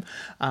time.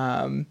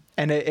 And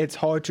it's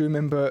hard to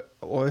remember,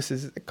 oh, this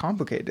is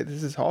complicated.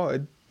 This is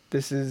hard.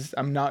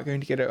 I'm not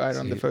going to get it right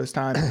on the first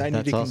time. And I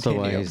need to continue. That's also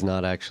why he's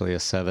not actually a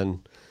 7.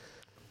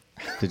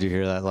 Did you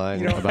hear that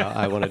line about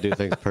I want to do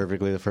things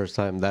perfectly the first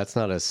time? That's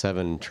not a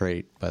 7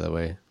 trait, by the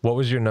way. What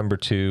was your number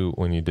 2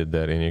 when you did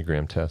that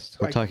Enneagram test?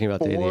 We're talking about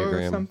the 4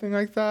 Enneagram. Or something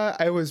like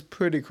that. I was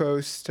pretty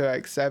close to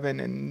like 7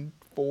 and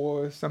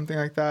 4, something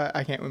like that.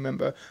 I can't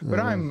remember. But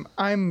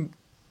I'm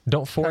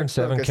Don't 4 and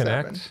 7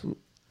 connect? 7.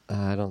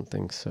 I don't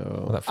think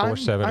so. Well, that 4,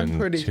 7,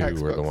 I'm and 2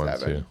 were the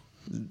ones 7. too.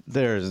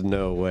 There's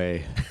no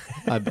way.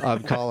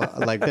 I'm calling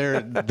like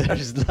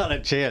there's not a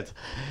chance.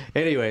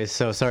 Anyway,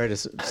 so sorry to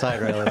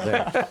side rail it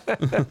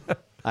there.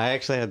 I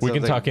actually had. We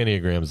can talk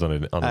Enneagrams on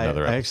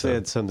another episode. I actually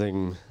had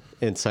something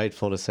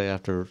insightful to say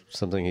after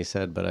something he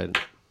said, but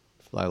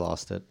I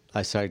lost it.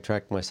 I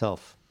sidetracked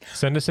myself.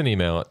 Send us an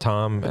email at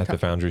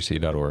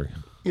tom@thefoundryc.org.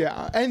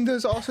 Yeah, and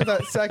there's also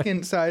that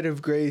second side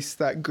of grace,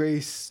 that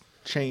grace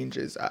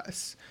changes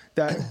us.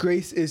 that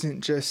grace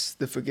isn't just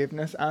the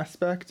forgiveness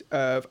aspect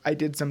of I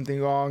did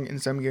something wrong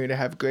and so I'm going to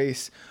have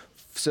grace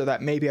so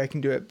that maybe I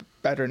can do it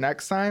better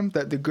next time.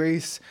 That the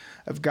grace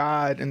of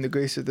God and the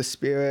grace of the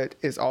Spirit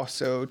is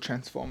also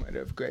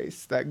transformative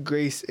grace. That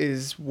grace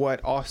is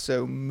what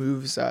also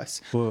moves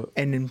us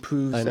and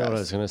improves us. I know what I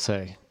was going to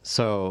say.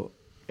 So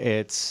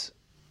is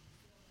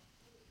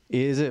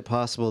it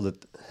possible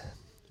that,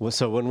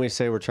 so when we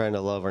say we're trying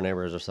to love our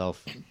neighbors ourselves,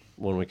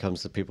 when it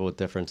comes to people with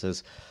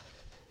differences,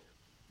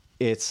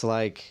 it's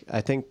like,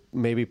 I think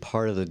maybe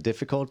part of the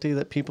difficulty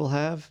that people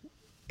have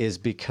is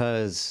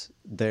because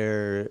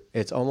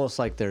it's almost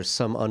like there's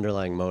some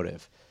underlying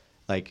motive.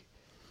 Like,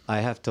 I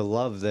have to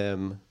love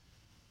them.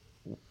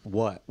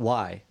 What?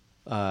 Why?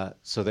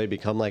 So they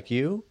become like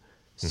you,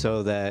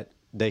 so that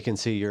they can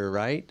see you're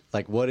right?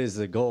 Like, what is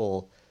the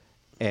goal?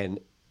 And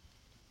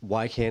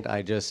why can't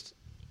I just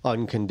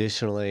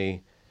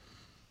unconditionally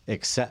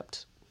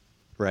accept,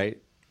 right?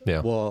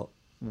 Yeah. Well,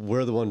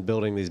 we're the one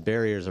building these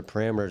barriers or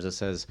parameters that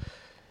says,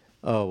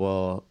 oh,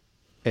 well,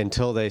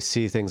 until they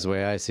see things the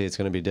way I see, it's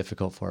going to be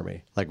difficult for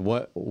me. Like,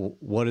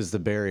 what is the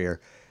barrier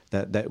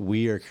that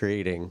we are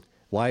creating?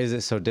 Why is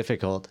it so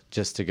difficult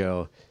just to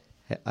go,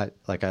 I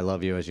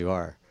love you as you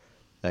are?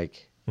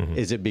 Like,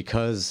 is it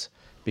because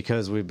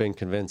we've been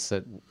convinced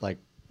that, like,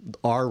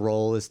 our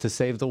role is to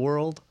save the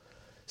world?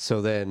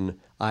 So then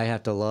I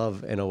have to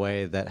love in a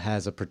way that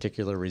has a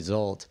particular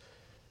result,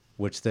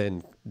 which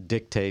then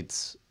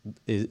dictates,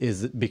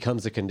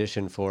 becomes a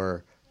condition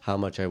for how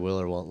much I will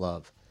or won't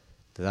love.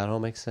 Does that all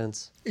make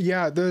sense?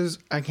 Yeah,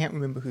 I can't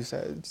remember who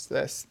says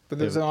this, but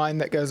there's a line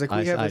that goes like,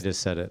 I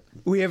just said it.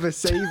 We have a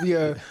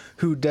savior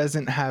who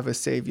doesn't have a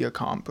savior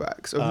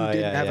complex, or who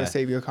didn't have a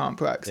savior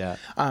complex. Yeah.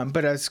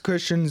 But as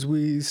Christians,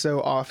 we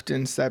so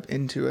often step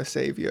into a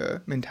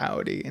savior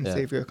mentality and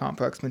savior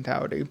complex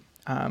mentality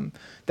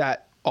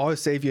that our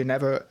savior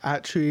never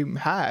actually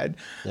had.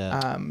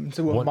 Yeah.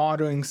 So we're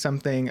modeling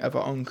something of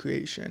our own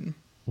creation.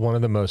 One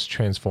of the most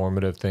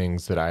transformative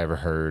things that I ever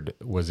heard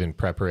was in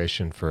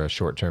preparation for a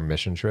short-term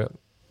mission trip.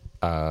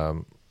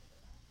 The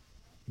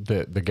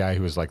guy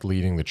who was like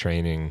leading the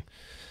training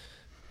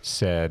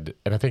said,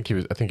 and I think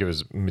it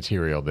was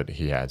material that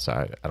he had, so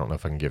I don't know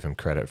if I can give him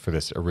credit for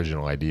this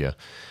original idea,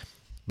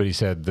 but he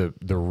said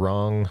the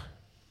wrong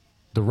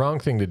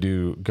thing to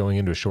do going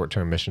into a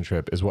short-term mission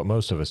trip is what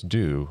most of us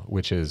do,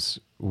 which is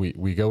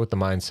we go with the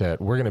mindset,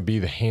 we're going to be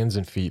the hands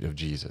and feet of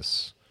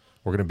Jesus.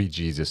 We're going to be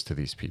Jesus to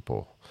these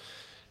people.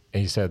 And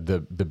he said the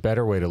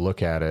better way to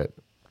look at it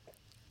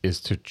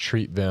is to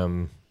treat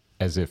them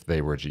as if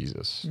they were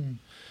Jesus.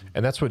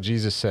 And that's what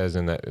Jesus says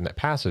in that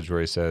passage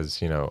where he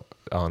says,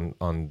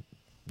 on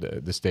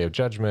this day of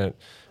judgment,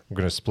 I'm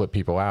going to split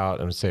people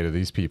out and say to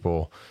these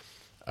people,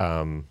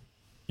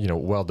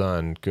 well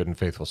done, good and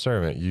faithful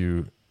servant.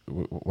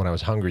 When I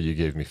was hungry, you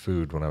gave me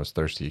food. When I was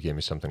thirsty, you gave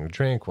me something to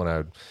drink. When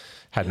I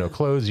had no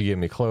clothes, you gave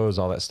me clothes,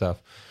 all that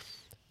stuff.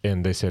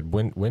 And they said,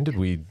 when did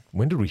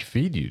we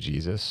feed you,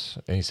 Jesus?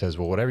 And he says,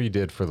 well, whatever you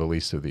did for the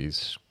least of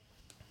these,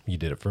 you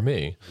did it for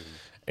me.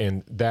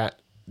 And that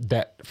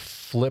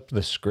flipped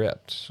the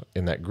script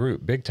in that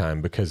group big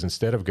time, because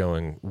instead of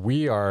going,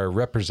 we are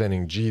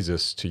representing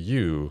Jesus to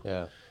you,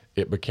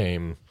 it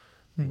became,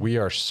 we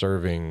are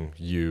serving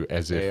you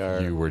as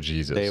if you were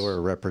Jesus. They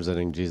were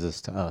representing Jesus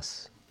to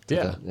us.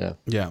 Yeah.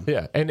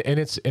 And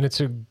it's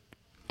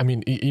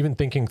even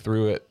thinking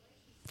through it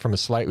from a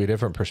slightly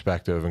different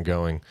perspective and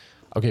going,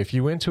 okay, if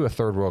you went to a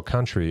third world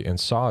country and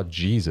saw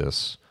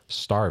Jesus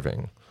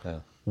starving,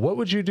 what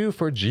would you do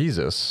for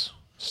Jesus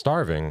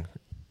starving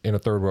in a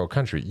third world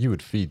country? You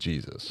would feed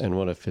Jesus. And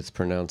what if it's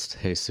pronounced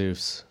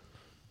Jesus?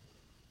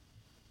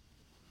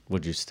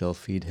 Would you still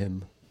feed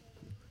him?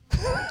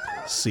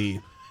 C.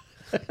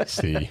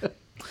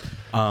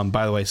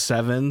 By the way,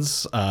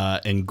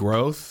 7s in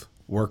growth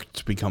work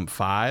to become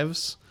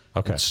 5s.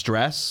 Okay. And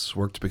stress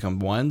work to become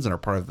 1s and are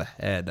part of the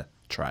head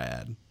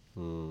triad.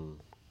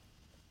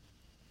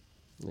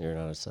 You're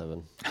not a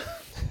 7.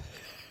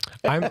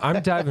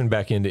 I'm diving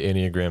back into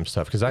Enneagram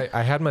stuff because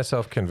I had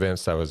myself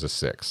convinced I was a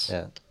 6.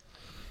 Yeah.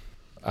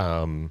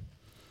 And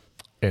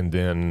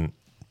then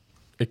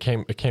it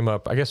came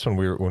up, I guess when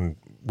we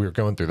were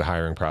going through the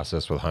hiring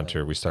process with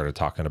Hunter, we started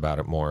talking about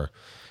it more.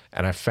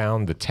 And I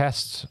found the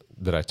test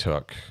that I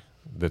took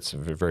that's a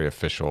very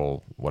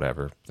official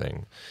whatever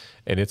thing.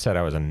 And it said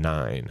I was a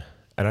 9.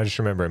 And I just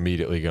remember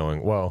immediately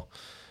going, well,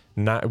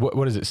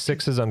 what is it?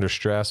 6s under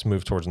stress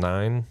move towards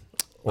 9?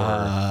 Or,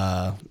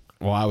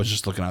 well, I was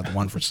just looking at the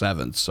one for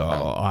 7, so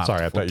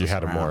sorry, I thought you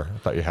had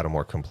a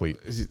more complete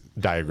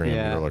diagram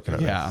you were looking at.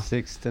 Yeah.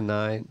 6 to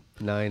 9,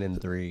 9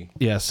 and 3.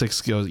 Yeah,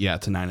 6 goes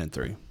to 9 and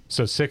 3.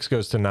 So 6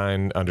 goes to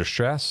 9 under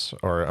stress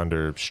or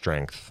under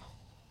strength?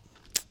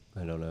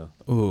 I don't know.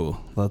 Ooh,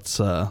 let's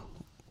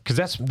because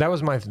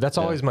that's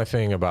always my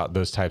thing about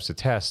those types of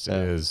tests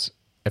is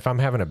if I'm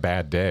having a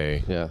bad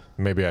day,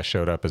 maybe I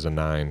showed up as a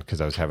 9 because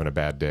I was having a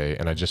bad day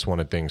and I just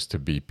wanted things to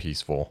be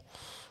peaceful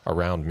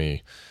around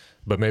me,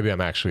 but maybe I'm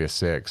actually a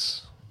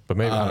 6. But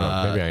maybe I don't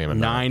know. Maybe I am a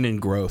 9 in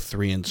growth,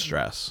 3 in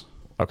stress.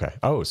 Okay.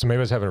 Oh, so maybe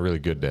I was having a really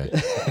good day.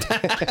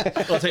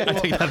 I'll take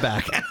that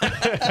back.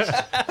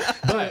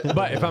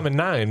 but if I'm a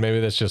 9, maybe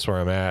that's just where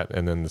I'm at.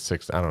 And then the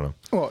 6, I don't know.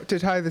 Well, to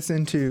tie this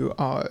into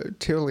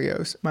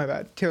Telios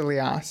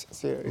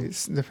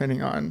series,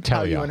 depending on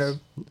how you want to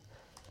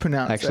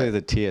pronounce Actually, it.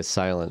 the T is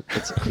silent.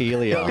 It's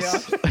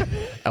Elios.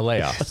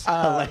 Aleos.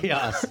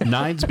 Elios.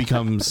 9s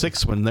become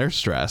 6 when they're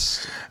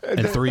stressed, and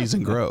 3s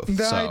in growth.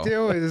 The so.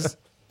 ideal is,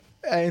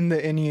 in the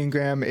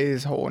Enneagram,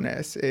 is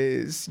wholeness.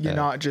 Is you're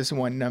not just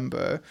one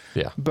number,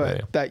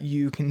 but that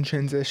you can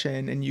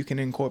transition and you can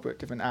incorporate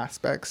different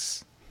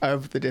aspects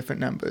of the different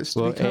numbers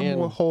to become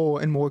more whole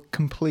and more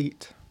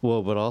complete.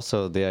 Well, but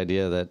also the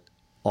idea that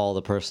all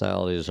the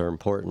personalities are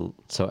important.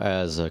 So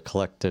as a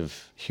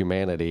collective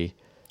humanity,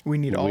 we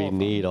need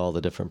all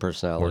the different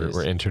personalities.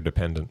 We're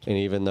interdependent. And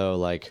even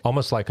though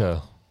almost like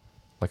a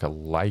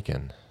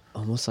lichen.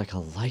 Almost like a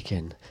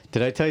lichen.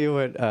 Did I tell you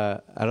what?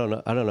 I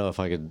don't know if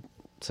I could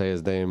say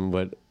his name,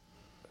 but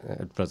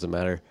it doesn't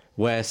matter.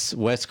 Wes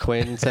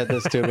Quinn said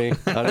this to me.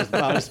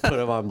 I'll just put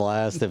him on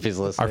blast if he's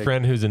listening. Our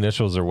friend whose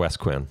initials are Wes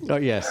Quinn. Oh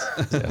yes,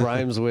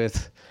 rhymes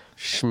with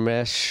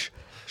Shmesh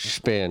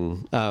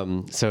Spin.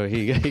 So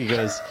he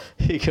goes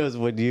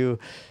when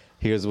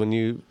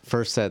you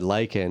first said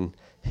lichen.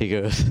 He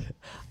goes,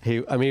 he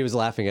was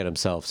laughing at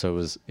himself.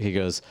 So he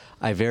goes,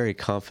 I very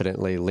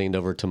confidently leaned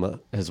over to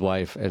his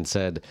wife and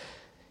said,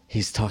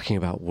 he's talking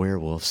about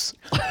werewolves.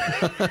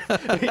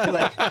 he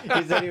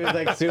said he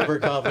was super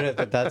confident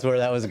that that's where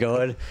that was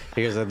going.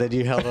 He goes, and then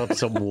you held up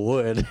some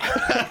wood.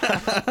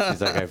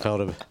 He's like, I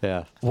felt him.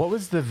 Yeah. What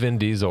was the Vin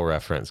Diesel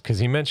reference? Because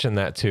he mentioned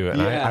that too,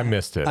 and I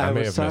missed it. I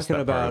may have missed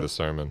that part of the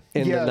sermon.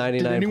 In the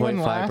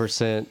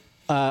 99.5%.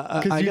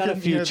 I got a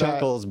few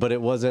chuckles, but it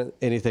wasn't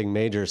anything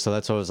major. So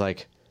that's why I was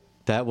like,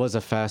 that was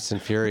a Fast and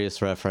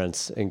Furious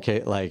reference.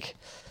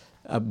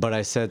 But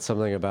I said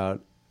something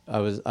about, I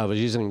was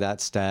using that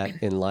stat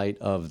in light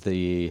of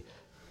the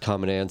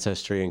common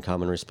ancestry and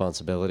common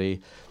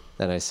responsibility.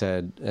 And I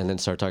said, and then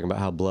start talking about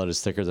how blood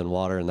is thicker than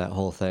water and that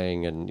whole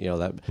thing. And,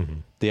 that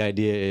the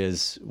idea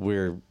is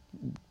we're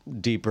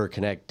deeper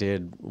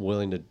connected,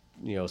 willing to,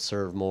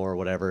 serve more,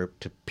 whatever,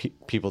 to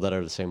people that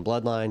are the same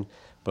bloodline.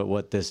 But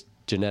what this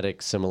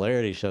genetic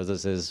similarity shows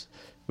us is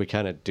we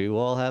kind of do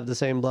all have the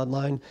same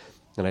bloodline.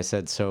 And I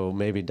said, so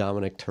maybe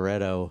Dominic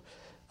Toretto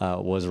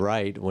was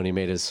right when he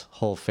made his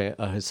whole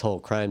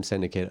crime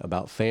syndicate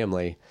about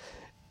family.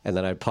 And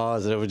then I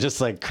paused, and it was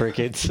just like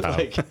crickets.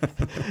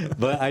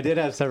 But I did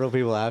have several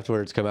people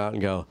afterwards come out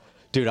and go,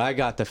 dude, I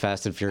got the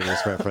Fast and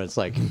Furious reference.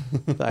 I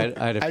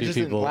had a few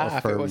people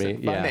affirm me.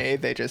 Funny. Yeah,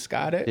 they just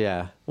got it.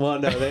 Yeah. Well,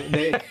 no,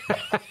 they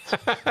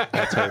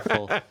that's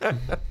hurtful.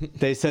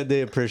 They said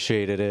they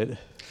appreciated it.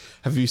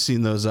 Have you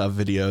seen those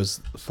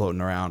videos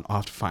floating around? I'll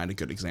have to find a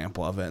good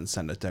example of it and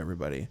send it to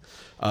everybody.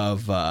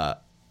 Of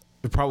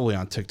probably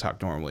on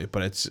TikTok normally,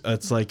 but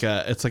it's like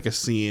a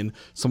scene.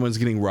 Someone's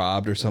getting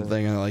robbed or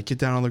something, and they're like, get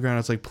down on the ground.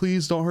 It's like,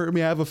 please don't hurt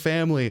me. I have a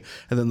family.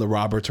 And then the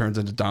robber turns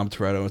into Dom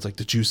Toretto. And it's like,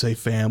 did you say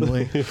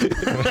family?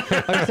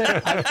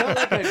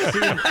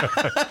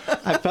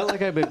 I felt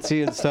like I've been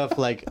seeing stuff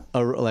like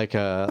a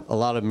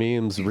lot of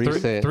memes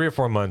recent. 3 or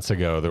 4 months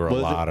ago, there were a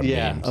lot of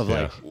memes.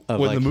 When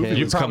the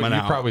movie was coming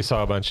out. You probably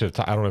saw a bunch of,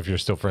 I don't know if you're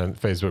still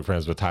Facebook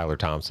friends with Tyler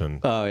Thompson.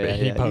 Oh, yeah.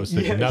 He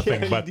posted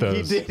nothing but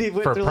those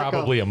for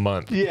probably a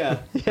month. Yeah,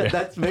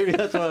 that's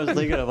what I was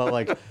thinking of. I'm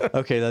like,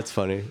 okay, that's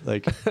funny.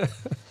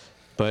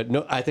 But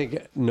no, I think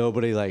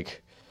nobody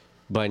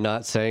by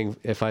not saying,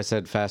 if I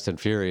said Fast and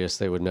Furious,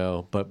 they would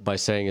know. But by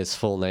saying his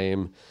full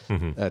name,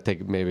 I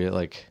think maybe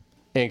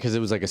and because it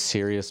was a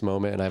serious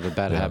moment, and I have a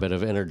bad habit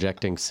of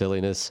interjecting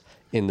silliness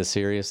in the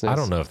seriousness. I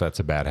don't know if that's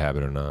a bad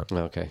habit or not.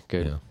 Okay,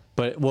 good. Yeah.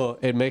 But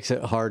it makes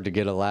it hard to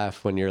get a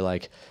laugh when you're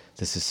like,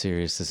 this is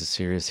serious.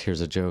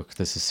 Here's a joke.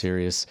 This is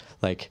serious.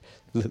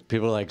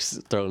 People are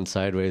thrown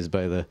sideways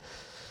by the.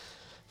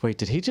 Wait,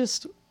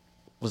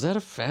 was that a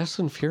Fast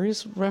and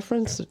Furious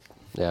reference?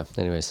 Yeah.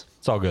 Anyways,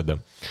 it's all good though.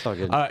 It's all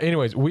good.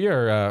 Anyways,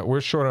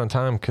 we're short on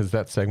time because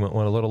that segment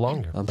went a little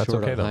longer. That's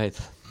short okay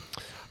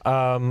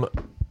though.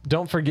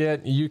 Don't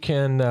forget, you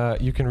can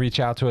reach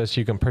out to us.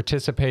 You can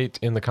participate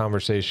in the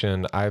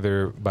conversation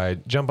either by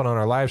jumping on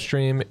our live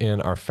stream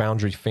in our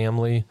Foundry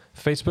Family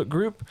Facebook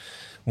group.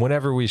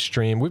 Whenever we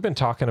stream, we've been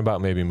talking about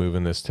maybe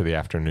moving this to the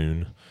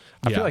afternoon.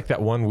 I feel like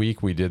that one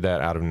week we did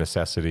that out of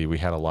necessity. We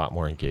had a lot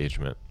more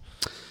engagement.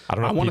 I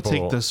don't know. I want to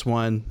take this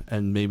one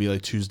and maybe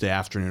Tuesday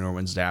afternoon or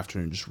Wednesday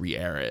afternoon, just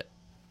re-air it.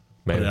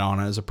 Maybe. Put it on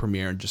as a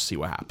premiere and just see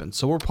what happens.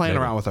 So we're playing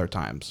around with our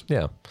times.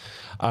 Yeah.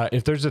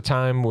 If there's a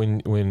time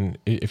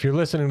if you're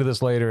listening to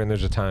this later and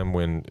there's a time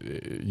when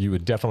you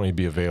would definitely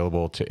be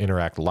available to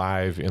interact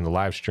live in the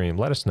live stream,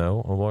 let us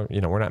know.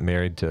 We're not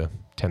married to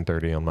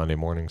 10:30 on Monday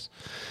mornings.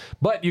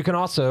 But you can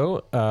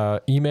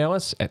also email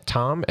us at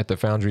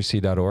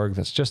tom@thefoundryc.org.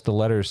 That's just the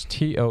letters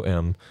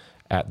TOM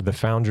at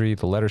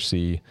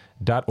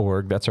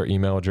thefoundry.org. That's our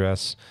email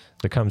address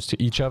that comes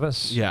to each of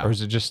us. Yeah. Or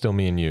is it just still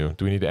me and you?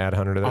 Do we need to add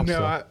Hunter to that?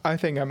 No, I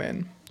think I'm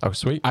in. Oh,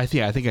 sweet. I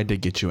think I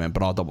did get you in,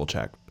 but I'll double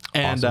check.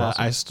 And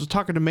awesome. I was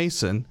talking to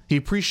Mason. He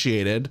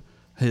appreciated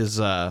his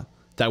that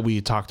that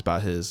we talked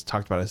about his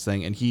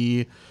thing, and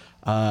he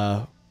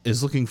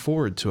is looking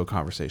forward to a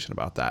conversation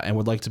about that and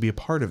would like to be a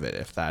part of it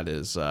if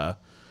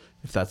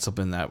that's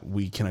something that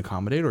we can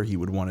accommodate or he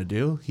would want to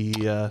do.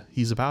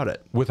 He's about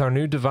it. With our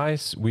new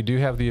device, we do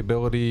have the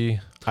ability,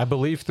 I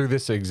believe, through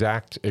this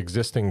exact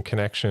existing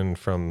connection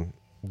from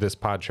this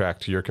pod track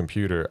to your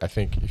computer. I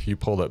think if you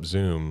pulled up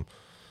Zoom,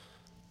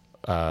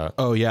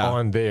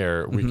 on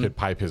there, we could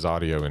pipe his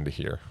audio into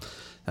here.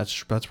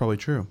 That's probably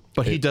true.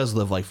 But he does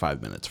live like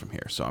 5 minutes from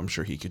here, so I'm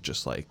sure he could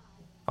just like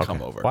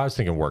come over. Well, I was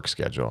thinking work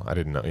schedule. I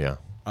didn't know. Yeah.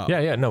 Oh.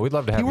 Yeah. No, we'd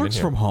love to have He him in works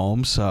here. from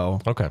home, so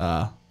Okay.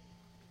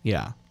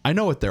 Yeah, I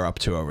know what they're up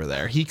to over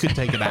there. He could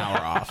take an hour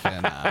off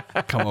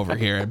and come over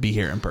here and be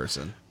here in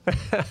person.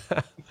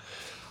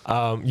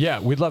 Yeah,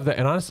 we'd love that.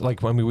 And honestly,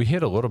 like, I mean, we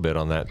hit a little bit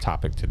on that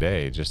topic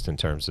today, just in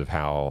terms of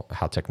how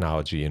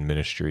technology and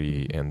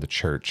ministry and the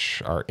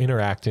church are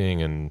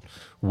interacting and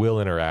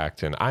will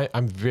interact. And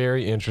I'm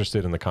very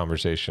interested in the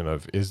conversation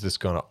of, is this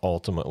going to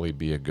ultimately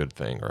be a good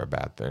thing or a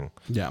bad thing?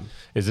 Yeah.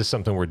 Is this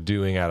something we're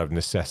doing out of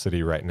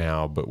necessity right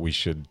now, but we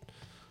should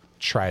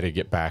try to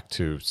get back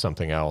to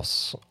something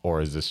else? Or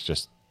is this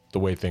just the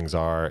way things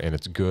are and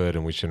it's good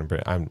and we shouldn't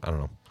bring, I don't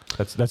know.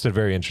 That's a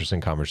very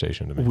interesting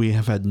conversation to me. We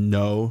have had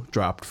no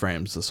dropped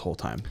frames this whole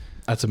time.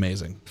 That's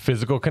amazing.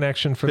 Physical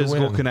connection for the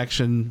Physical win.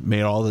 connection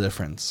made all the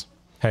difference.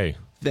 Hey,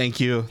 Thank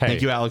you. Hey.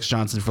 Thank you, Alex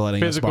Johnson, for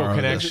letting us physical borrow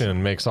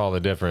connection makes all the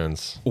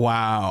difference. this.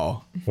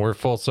 Wow. We're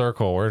full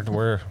circle.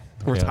 We're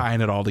yeah. Tying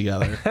it all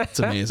together. It's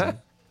amazing.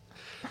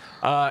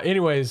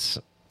 Anyways,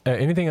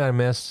 anything I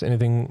missed?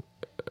 Anything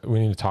we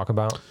need to talk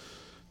about?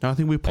 No, I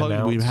think we plugged.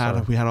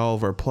 Announce, We had all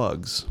of our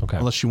plugs. Okay.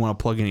 Unless you want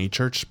to plug any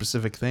church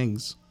specific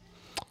things.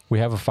 We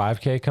have a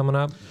 5K coming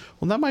up.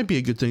 Well, that might be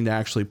a good thing to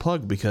actually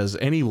plug because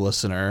any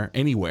listener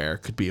anywhere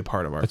could be a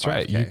part of our. That's 5K,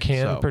 right. You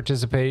can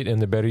participate in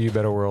the Better You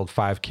Better World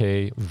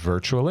 5K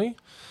virtually.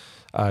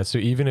 So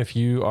even if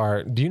you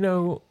are, do you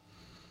know?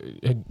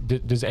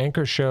 Does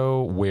Anchor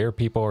show where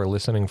people are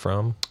listening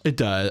from? It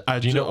does.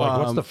 Do you know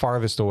what's the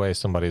farthest away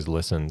somebody's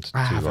listened to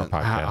our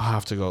podcast? I'll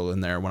have to go in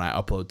there when I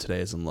upload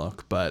today's and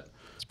look, but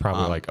It's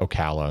probably like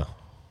Ocala.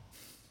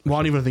 well, I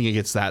don't even think it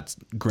gets that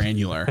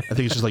granular. I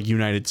think it's just like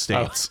United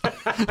States.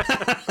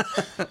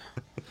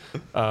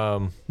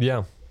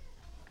 Yeah.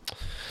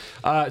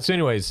 So,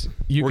 anyways,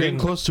 We're getting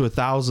close to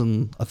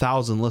 1,000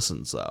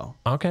 listens though.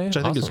 Okay, which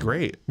I think is awesome.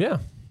 great. Yeah,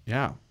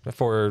 Yeah.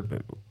 for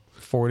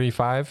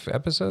 45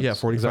 episodes. Yeah, Is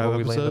that 45 what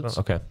we landed on? episodes.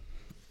 Okay.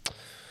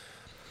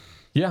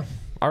 Yeah.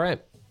 All right.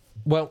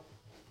 Well,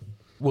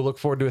 we'll look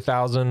forward to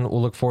 1,000.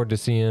 We'll look forward to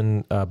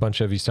seeing a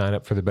bunch of you sign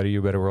up for the Better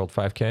You Better World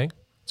 5K.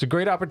 It's a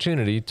great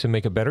opportunity to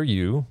make a better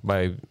you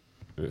by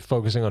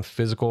focusing on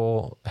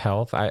physical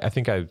health. I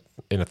think I,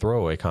 in a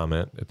throwaway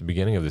comment at the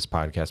beginning of this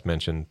podcast,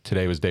 mentioned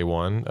today was day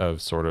one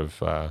of sort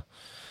of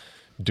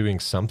doing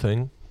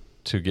something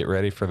to get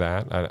ready for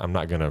that. I'm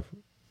not going to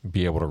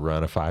be able to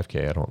run a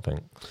 5K, I don't think,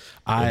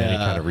 in any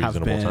kind of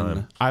reasonable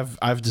time.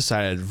 I've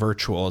decided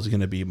virtual is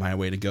going to be my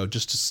way to go,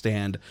 just to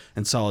stand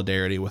in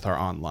solidarity with our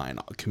online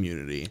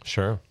community.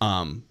 Sure.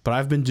 But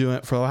I've been doing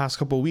it for the last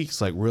couple of weeks,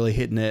 like really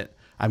hitting it.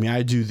 I mean,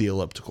 I do the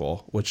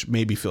elliptical, which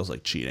maybe feels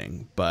like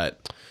cheating,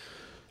 but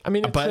I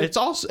mean,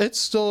 it's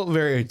still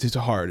very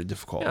hard and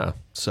difficult. Yeah.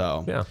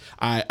 So Yeah.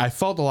 I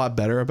felt a lot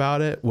better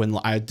about it when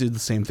I did the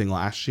same thing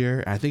last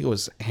year. I think it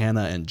was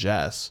Hannah and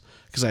Jess,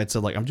 because I had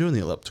said, like, I'm doing the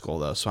elliptical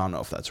though, so I don't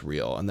know if that's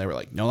real. And they were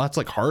like, no, that's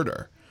like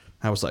harder.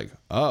 I was like,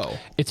 oh,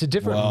 it's a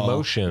different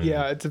motion.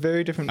 Yeah, it's a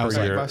very different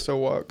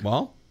muscle work.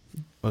 well,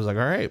 I was like,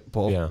 all right,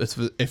 well, Yeah.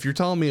 if you're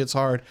telling me it's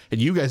hard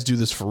and you guys do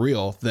this for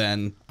real,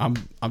 then I'm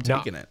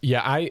taking it.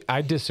 Yeah,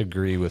 I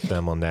disagree with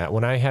them on that.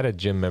 When I had a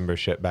gym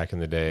membership back in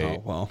the day,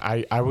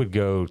 I would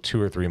go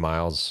 2 or 3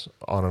 miles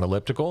on an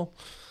elliptical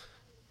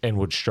and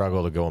would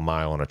struggle to go a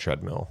mile on a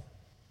treadmill.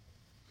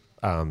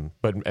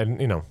 But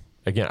you know,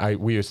 again,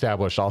 we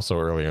established also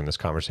earlier in this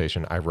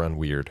conversation, I run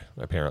weird,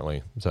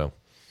 apparently. So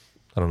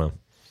I don't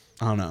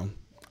know.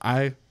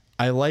 I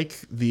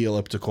like the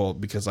elliptical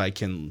because I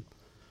can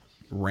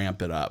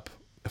ramp it up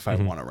if I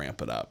want to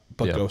ramp it up,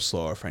 but go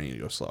slower if I need to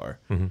go slower.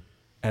 And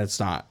it's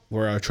not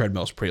where a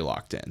treadmill's pretty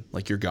locked in.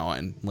 Like you're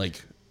going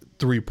like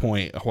 3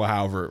 point,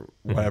 however,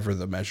 whatever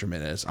the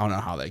measurement is. I don't know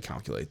how they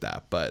calculate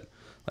that, but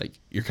like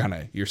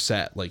you're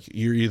set. Like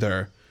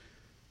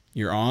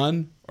you're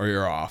on or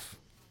you're off.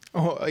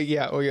 Oh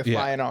yeah, or you're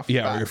flying off.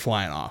 Yeah, or you're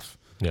flying off.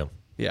 Yeah.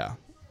 Yeah.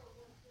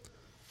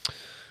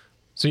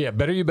 So yeah,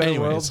 Better You Better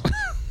Anyways. World.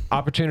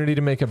 Opportunity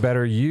to make a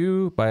better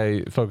you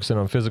by focusing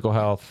on physical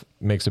health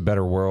makes a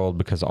better world,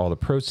 because all the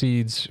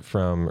proceeds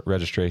from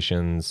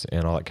registrations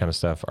and all that kind of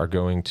stuff are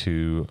going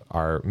to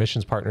our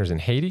missions partners in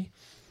Haiti,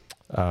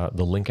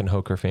 the Lincoln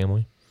Hoker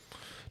family.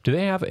 Do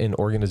they have an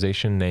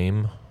organization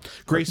name?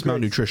 Grace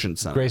Malnutrition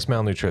Center. Grace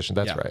Malnutrition.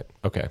 That's Yeah. right.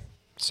 Okay.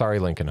 Sorry,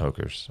 Lincoln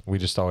Hokers. We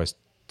just always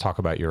talk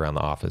about you around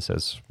the office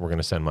as we're going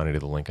to send money to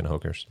the Lincoln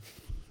Hokers.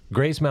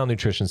 Grace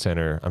Malnutrition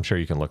Center. I'm sure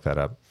you can look that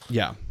up.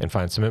 Yeah. And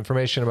find some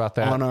information about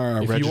that On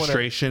our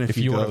registration, If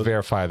you want to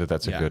verify that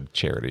that's a good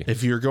charity.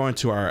 If you're going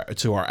to our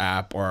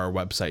app or our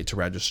website to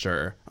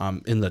register,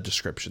 in the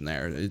description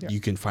there, you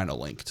can find a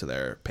link to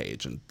their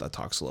page, and that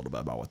talks a little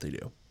bit about what they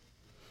do.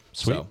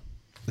 Sweet. So,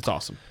 it's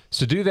awesome.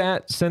 So do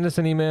that. Send us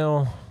an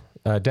email.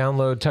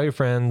 Download. Tell your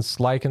friends.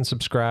 Like and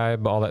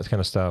subscribe. All that kind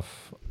of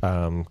stuff.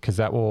 Because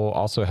that will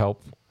also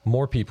help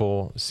more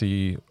people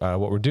see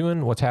what we're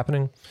doing, what's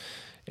happening.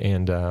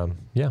 And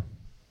yeah.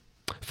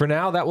 For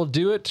now, that will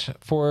do it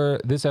for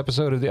this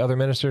episode of The Other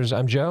Ministers.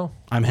 I'm Joe.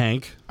 I'm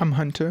Hank. I'm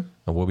Hunter.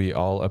 And we'll be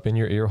all up in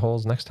your ear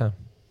holes next time.